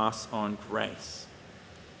generation and pass on grace.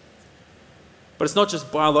 But it's not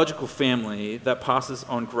just biological family that passes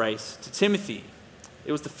on grace to Timothy.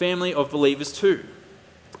 It was the family of believers too.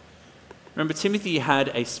 Remember, Timothy had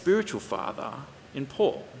a spiritual father in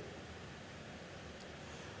Paul.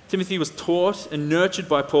 Timothy was taught and nurtured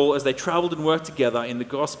by Paul as they traveled and worked together in the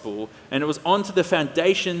gospel, and it was onto the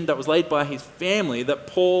foundation that was laid by his family that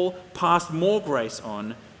Paul passed more grace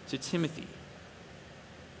on to Timothy.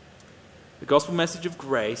 The gospel message of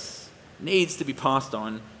grace needs to be passed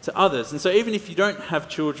on to others. And so even if you don't have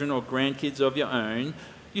children or grandkids of your own,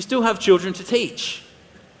 you still have children to teach.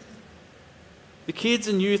 The kids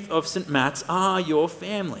and youth of St. Matt's are your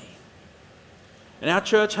family. And our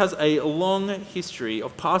church has a long history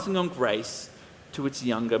of passing on grace to its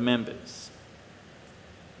younger members.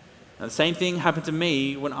 Now, the same thing happened to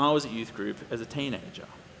me when I was at youth group as a teenager.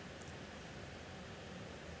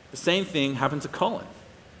 The same thing happened to Colin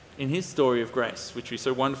in his story of grace, which we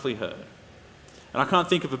so wonderfully heard. And I can't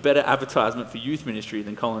think of a better advertisement for youth ministry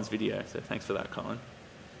than Colin's video, so thanks for that, Colin.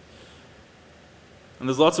 And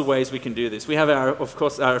there's lots of ways we can do this. We have, of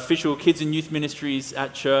course, our official kids and youth ministries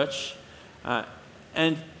at church.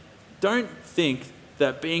 And don't think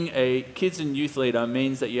that being a kids and youth leader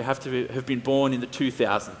means that you have to have been born in the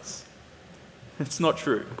 2000s. It's not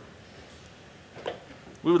true.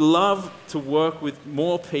 We would love to work with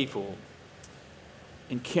more people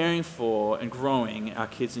in caring for and growing our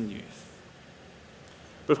kids and youth.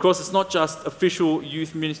 But of course, it's not just official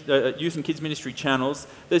youth and kids ministry channels.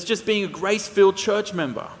 There's just being a grace-filled church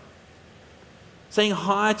member. Saying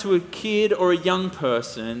hi to a kid or a young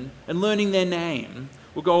person and learning their name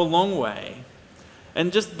will go a long way.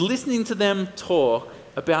 And just listening to them talk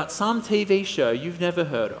about some TV show you've never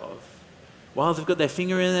heard of while they've got their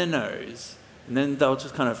finger in their nose and then they'll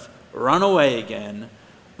just kind of run away again.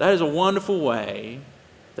 That is a wonderful way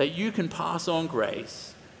that you can pass on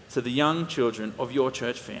grace to the young children of your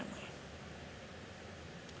church family.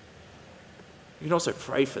 You can also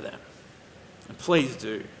pray for them. And please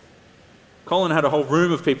do. Colin had a whole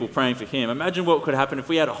room of people praying for him. Imagine what could happen if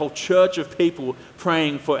we had a whole church of people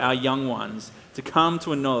praying for our young ones to come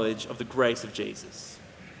to a knowledge of the grace of Jesus.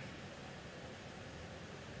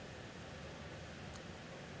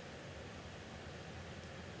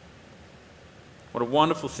 What a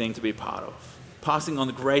wonderful thing to be a part of. Passing on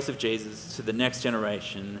the grace of Jesus to the next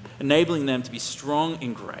generation, enabling them to be strong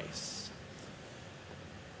in grace.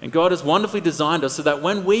 And God has wonderfully designed us so that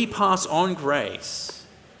when we pass on grace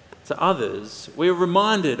to others, we are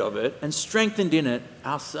reminded of it and strengthened in it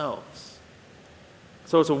ourselves.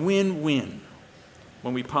 So it's a win-win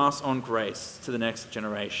when we pass on grace to the next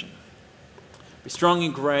generation. Be strong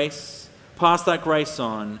in grace, pass that grace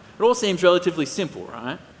on. It all seems relatively simple,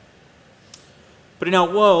 right? But in our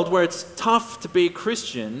world where it's tough to be a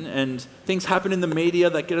Christian and things happen in the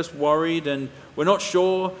media that get us worried and we're not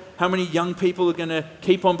sure how many young people are going to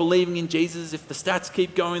keep on believing in Jesus if the stats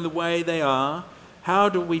keep going the way they are, how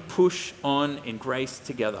do we push on in grace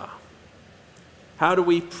together? How do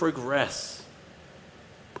we progress?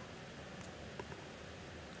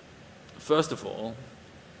 First of all,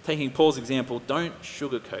 taking Paul's example, don't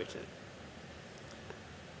sugarcoat it.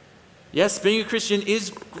 Yes, being a Christian is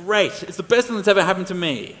great. It's the best thing that's ever happened to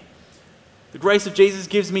me. The grace of Jesus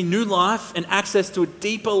gives me new life and access to a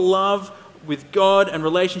deeper love with God and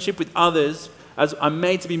relationship with others as I'm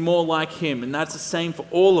made to be more like Him. And that's the same for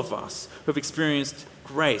all of us who have experienced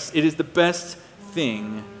grace. It is the best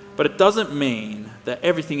thing, but it doesn't mean that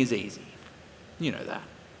everything is easy. You know that.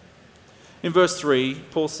 In verse 3,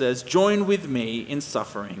 Paul says, "Join with me in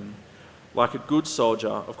suffering like a good soldier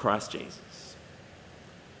of Christ Jesus."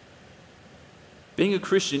 Being a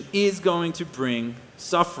Christian is going to bring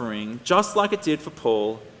suffering, just like it did for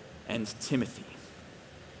Paul and Timothy.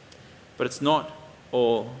 But it's not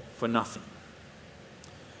all for nothing.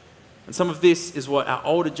 And some of this is what our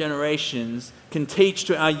older generations can teach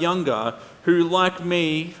to our younger, who, like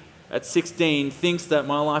me at 16, thinks that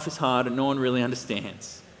my life is hard and no one really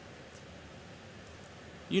understands.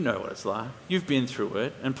 You know what it's like. You've been through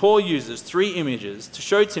it. And Paul uses 3 images to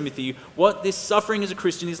show Timothy what this suffering as a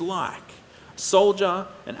Christian is like. A soldier,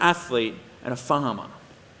 an athlete, and a farmer.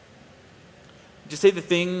 Do you see the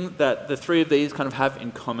thing that the 3 of these kind of have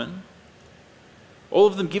in common? All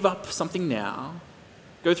of them give up something now,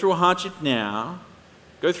 go through a hardship now,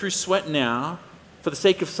 go through sweat now, for the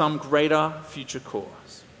sake of some greater future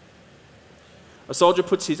cause. A soldier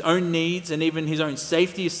puts his own needs and even his own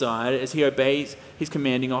safety aside as he obeys his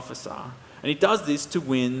commanding officer. And he does this to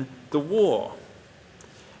win the war.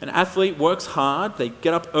 An athlete works hard. They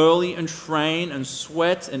get up early and train and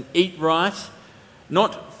sweat and eat right,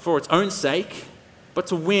 not for its own sake, but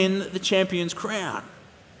to win the champion's crown.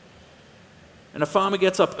 And a farmer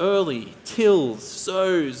gets up early, tills,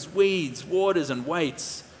 sows, weeds, waters, and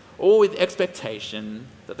waits, all with expectation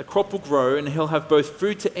that the crop will grow and he'll have both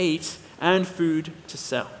food to eat and food to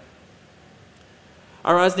sell.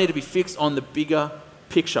 Our eyes need to be fixed on the bigger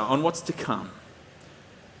picture, on what's to come.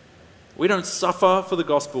 We don't suffer for the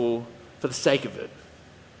gospel for the sake of it.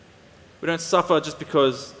 We don't suffer just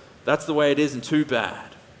because that's the way it is and too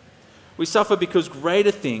bad. We suffer because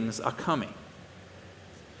greater things are coming.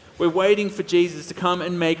 We're waiting for Jesus to come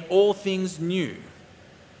and make all things new.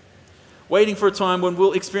 Waiting for a time when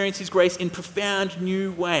we'll experience His grace in profound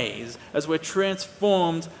new ways as we're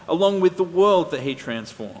transformed along with the world that He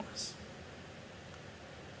transforms.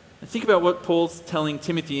 And think about what Paul's telling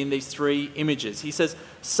Timothy in these 3 images. He says,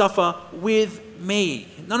 suffer with me.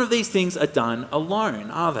 None of these things are done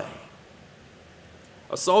alone, are they?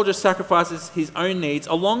 A soldier sacrifices his own needs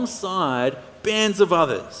alongside bands of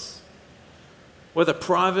others. Whether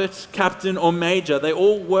private, captain, or major, they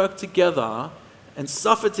all work together and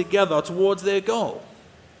suffer together towards their goal.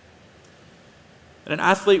 And an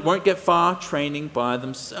athlete won't get far training by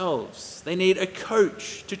themselves. They need a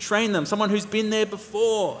coach to train them, someone who's been there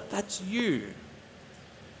before. That's you.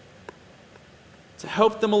 to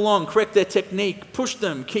help them along, correct their technique, push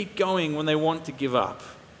them, keep going when they want to give up.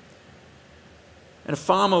 And a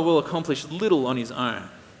farmer will accomplish little on his own.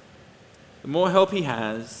 The more help he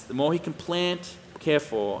has, the more he can plant, care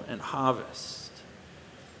for, and harvest.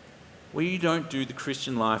 We don't do the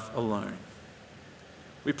Christian life alone.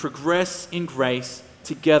 We progress in grace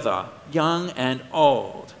together, young and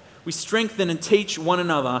old. We strengthen and teach one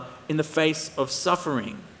another in the face of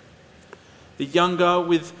suffering. The younger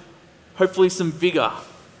with hopefully some vigor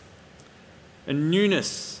and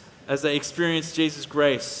newness as they experience Jesus'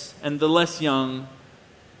 grace, and the less young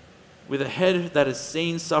with a head that has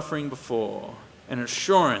seen suffering before and an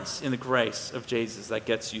assurance in the grace of Jesus that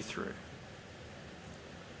gets you through.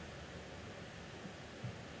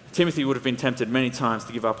 Timothy would have been tempted many times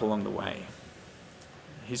to give up along the way.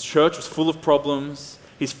 His church was full of problems.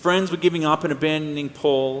 His friends were giving up and abandoning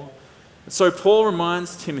Paul. And so Paul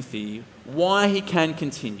reminds Timothy why he can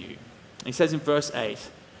continue. He says in verse 8,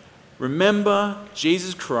 "Remember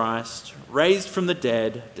Jesus Christ, raised from the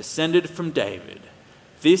dead, descended from David.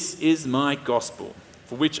 This is my gospel,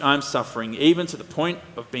 for which I am suffering, even to the point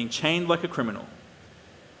of being chained like a criminal.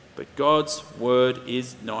 But God's word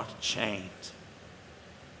is not chained."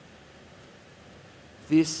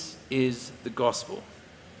 This is the gospel.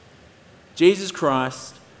 Jesus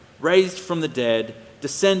Christ, raised from the dead,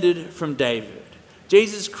 descended from David.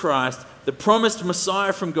 Jesus Christ, the promised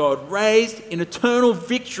Messiah from God, raised in eternal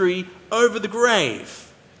victory over the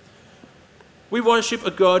grave. We worship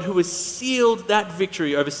a God who has sealed that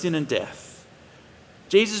victory over sin and death.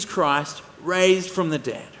 Jesus Christ, raised from the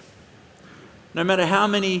dead. No matter how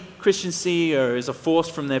many Christian CEOs are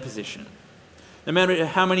forced from their position, no matter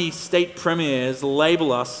how many state premiers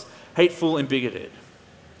label us hateful and bigoted,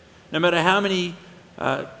 no matter how many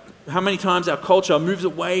times our culture moves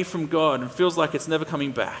away from God and feels like it's never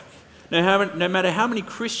coming back, no matter how many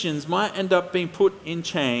Christians might end up being put in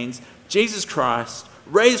chains, Jesus Christ,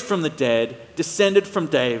 raised from the dead, descended from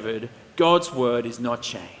David, God's word is not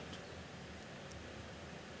chained.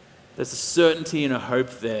 There's a certainty and a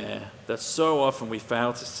hope there that so often we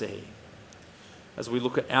fail to see as we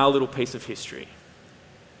look at our little piece of history.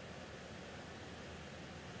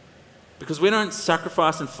 Because we don't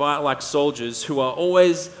sacrifice and fight like soldiers who are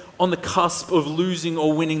always on the cusp of losing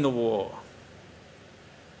or winning the war.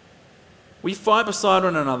 We fight beside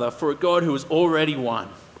one another for a God who has already won.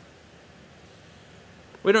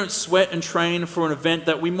 We don't sweat and train for an event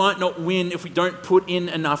that we might not win if we don't put in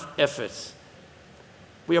enough effort.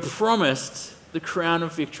 We are promised the crown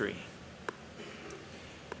of victory.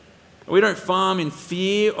 We don't farm in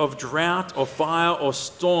fear of drought or fire or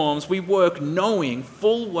storms. We work knowing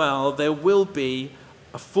full well there will be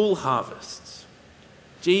a full harvest.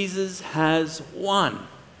 Jesus has won.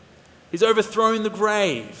 He's overthrown the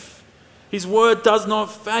grave. His word does not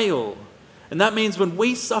fail. And that means when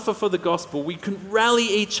we suffer for the gospel, we can rally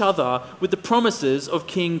each other with the promises of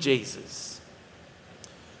King Jesus.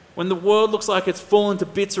 When the world looks like it's fallen to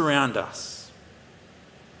bits around us,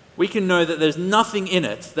 we can know that there's nothing in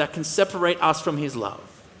it that can separate us from his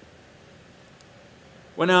love.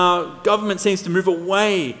 When our government seems to move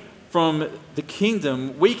away from the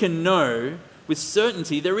kingdom, we can know with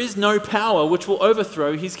certainty there is no power which will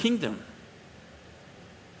overthrow his kingdom.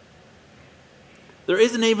 There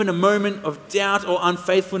isn't even a moment of doubt or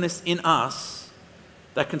unfaithfulness in us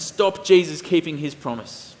that can stop Jesus keeping his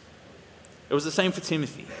promise. It was the same for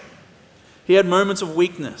Timothy. He had moments of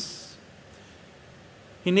weakness.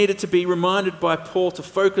 He needed to be reminded by Paul to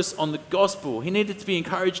focus on the gospel. He needed to be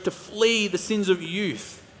encouraged to flee the sins of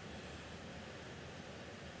youth.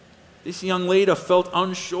 This young leader felt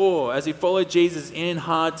unsure as he followed Jesus in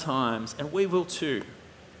hard times, and we will too.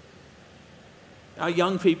 Our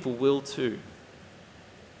young people will too.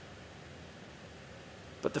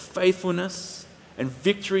 But the faithfulness and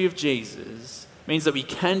victory of Jesus means that we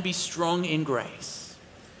can be strong in grace.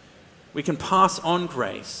 We can pass on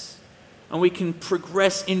grace. And we can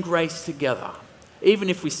progress in grace together, even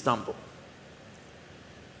if we stumble,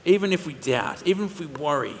 even if we doubt, even if we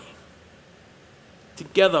worry.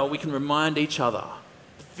 Together we can remind each other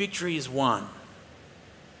the victory is won.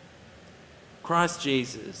 Christ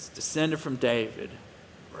Jesus, descended from David,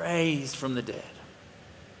 raised from the dead.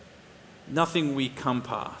 Nothing we come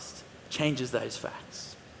past changes those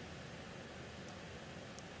facts.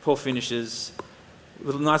 Paul finishes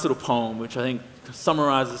with a nice little poem, which I think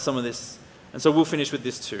summarizes some of this. And so we'll finish with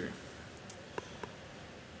this too.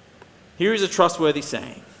 Here is a trustworthy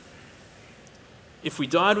saying: if we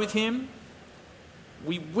died with him,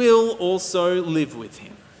 we will also live with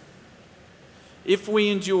him. If we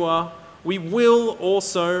endure, we will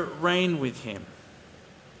also reign with him.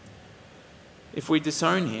 If we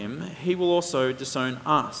disown him, he will also disown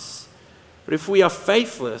us. But if we are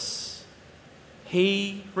faithless,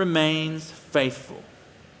 he remains faithful,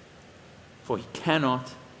 for he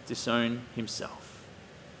cannot disown himself.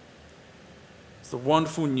 It's the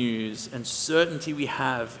wonderful news and certainty we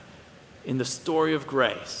have in the story of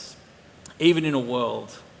grace, even in a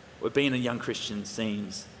world where being a young Christian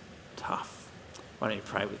seems tough. Why don't you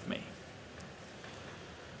pray with me?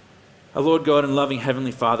 Our Lord God and loving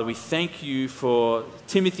Heavenly Father, we thank you for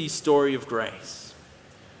Timothy's story of grace.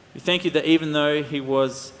 We thank you that even though he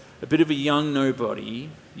was a bit of a young nobody,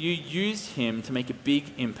 you used him to make a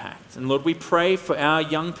big impact. And Lord, we pray for our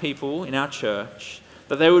young people in our church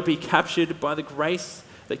that they would be captured by the grace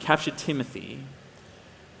that captured Timothy,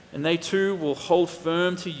 and they too will hold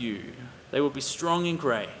firm to you. They will be strong in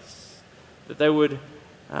grace, that they would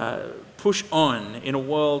push on in a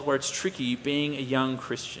world where it's tricky being a young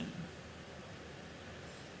Christian.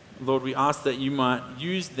 Lord, we ask that you might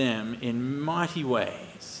use them in mighty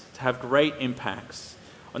ways to have great impacts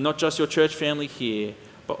on not just your church family here,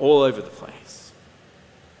 but all over the place.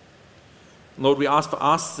 Lord, we ask for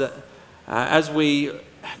us that as we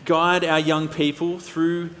guide our young people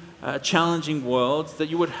through challenging worlds, that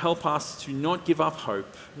you would help us to not give up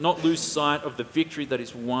hope, not lose sight of the victory that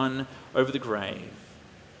is won over the grave.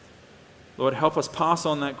 Lord, help us pass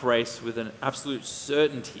on that grace with an absolute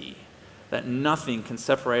certainty that nothing can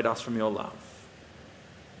separate us from your love.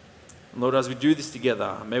 Lord, as we do this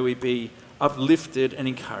together, may we be uplifted and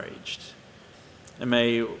encouraged. And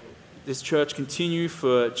may this church continue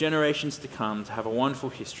for generations to come to have a wonderful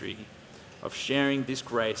history of sharing this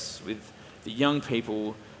grace with the young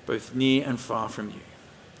people, both near and far from you.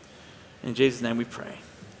 In Jesus' name we pray.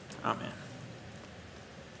 Amen.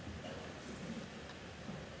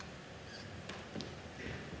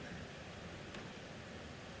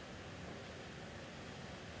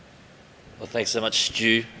 Well, thanks so much,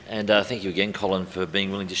 Stu, and thank you again, Colin, for being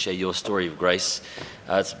willing to share your story of grace.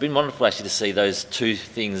 It's been wonderful actually to see those two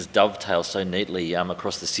things dovetail so neatly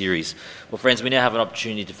across the series. Well, friends, we now have an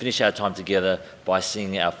opportunity to finish our time together by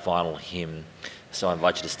singing our final hymn. So I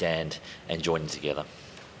invite you to stand and join in together.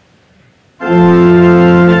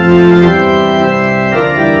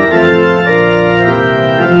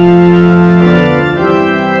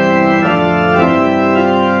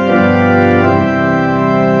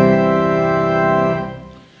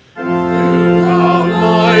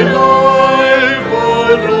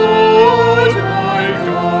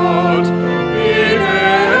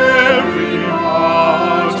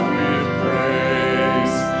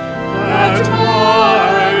 That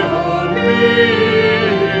my hope be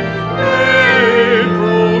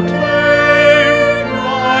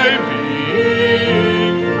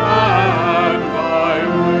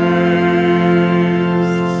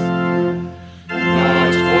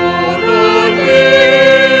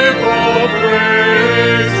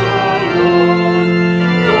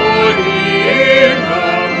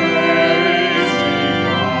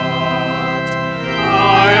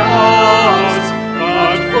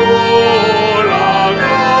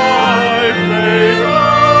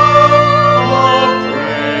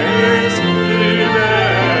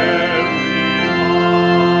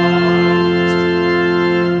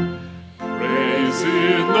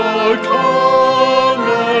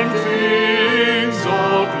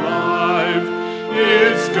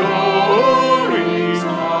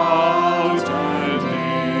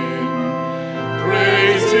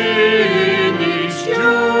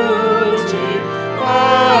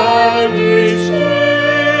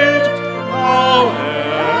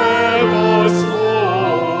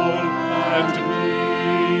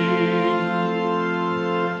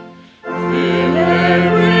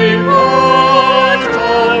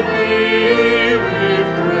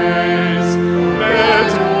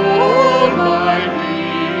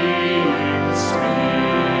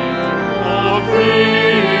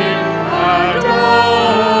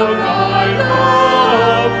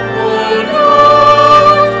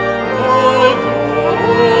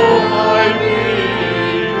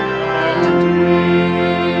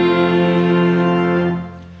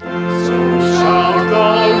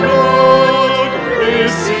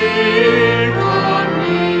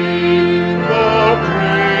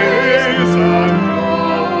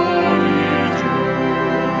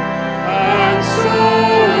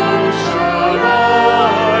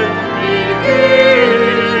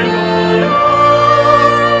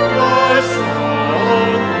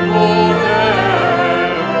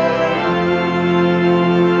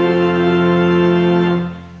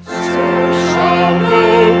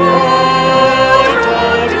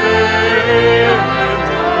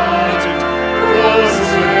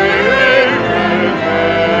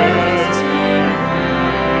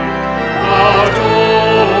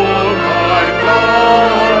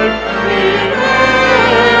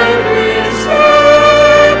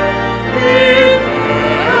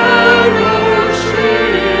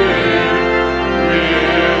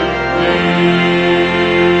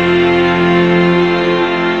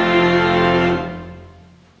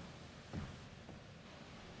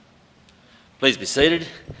seated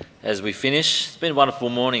as we finish. It's been a wonderful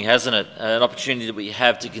morning, hasn't it? An opportunity that we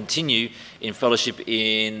have to continue in fellowship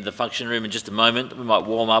in the function room in just a moment. We might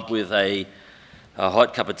warm up with a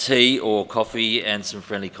hot cup of tea or coffee and some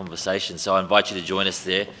friendly conversation. So I invite you to join us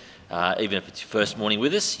there. Even if it's your first morning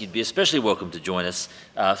with us, you'd be especially welcome to join us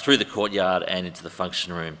through the courtyard and into the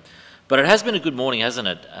function room. But it has been a good morning, hasn't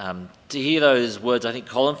it? To hear those words, I think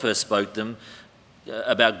Colin first spoke them,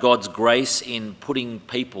 about God's grace in putting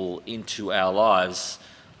people into our lives.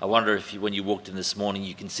 I wonder if when you walked in this morning,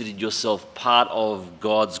 you considered yourself part of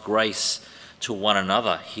God's grace to one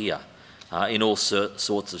another here in all sorts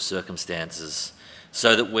of circumstances.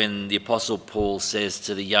 So that when the Apostle Paul says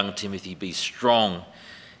to the young Timothy, be strong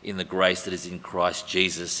in the grace that is in Christ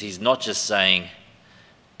Jesus, he's not just saying,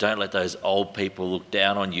 don't let those old people look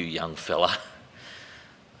down on you, young fella.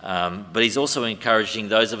 But he's also encouraging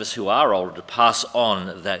those of us who are older to pass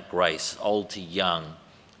on that grace, old to young,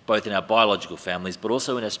 both in our biological families but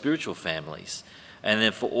also in our spiritual families. And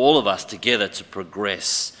then for all of us together to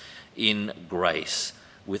progress in grace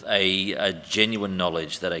with a genuine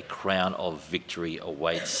knowledge that a crown of victory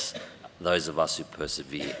awaits those of us who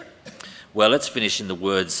persevere. Well, let's finish in the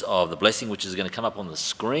words of the blessing, which is going to come up on the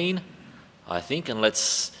screen, I think, and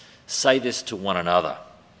let's say this to one another.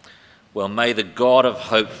 Well, may the God of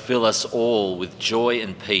hope fill us all with joy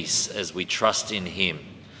and peace as we trust in him,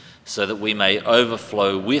 so that we may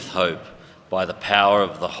overflow with hope by the power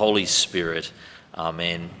of the Holy Spirit.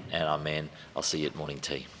 Amen and amen. I'll see you at morning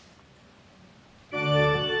tea.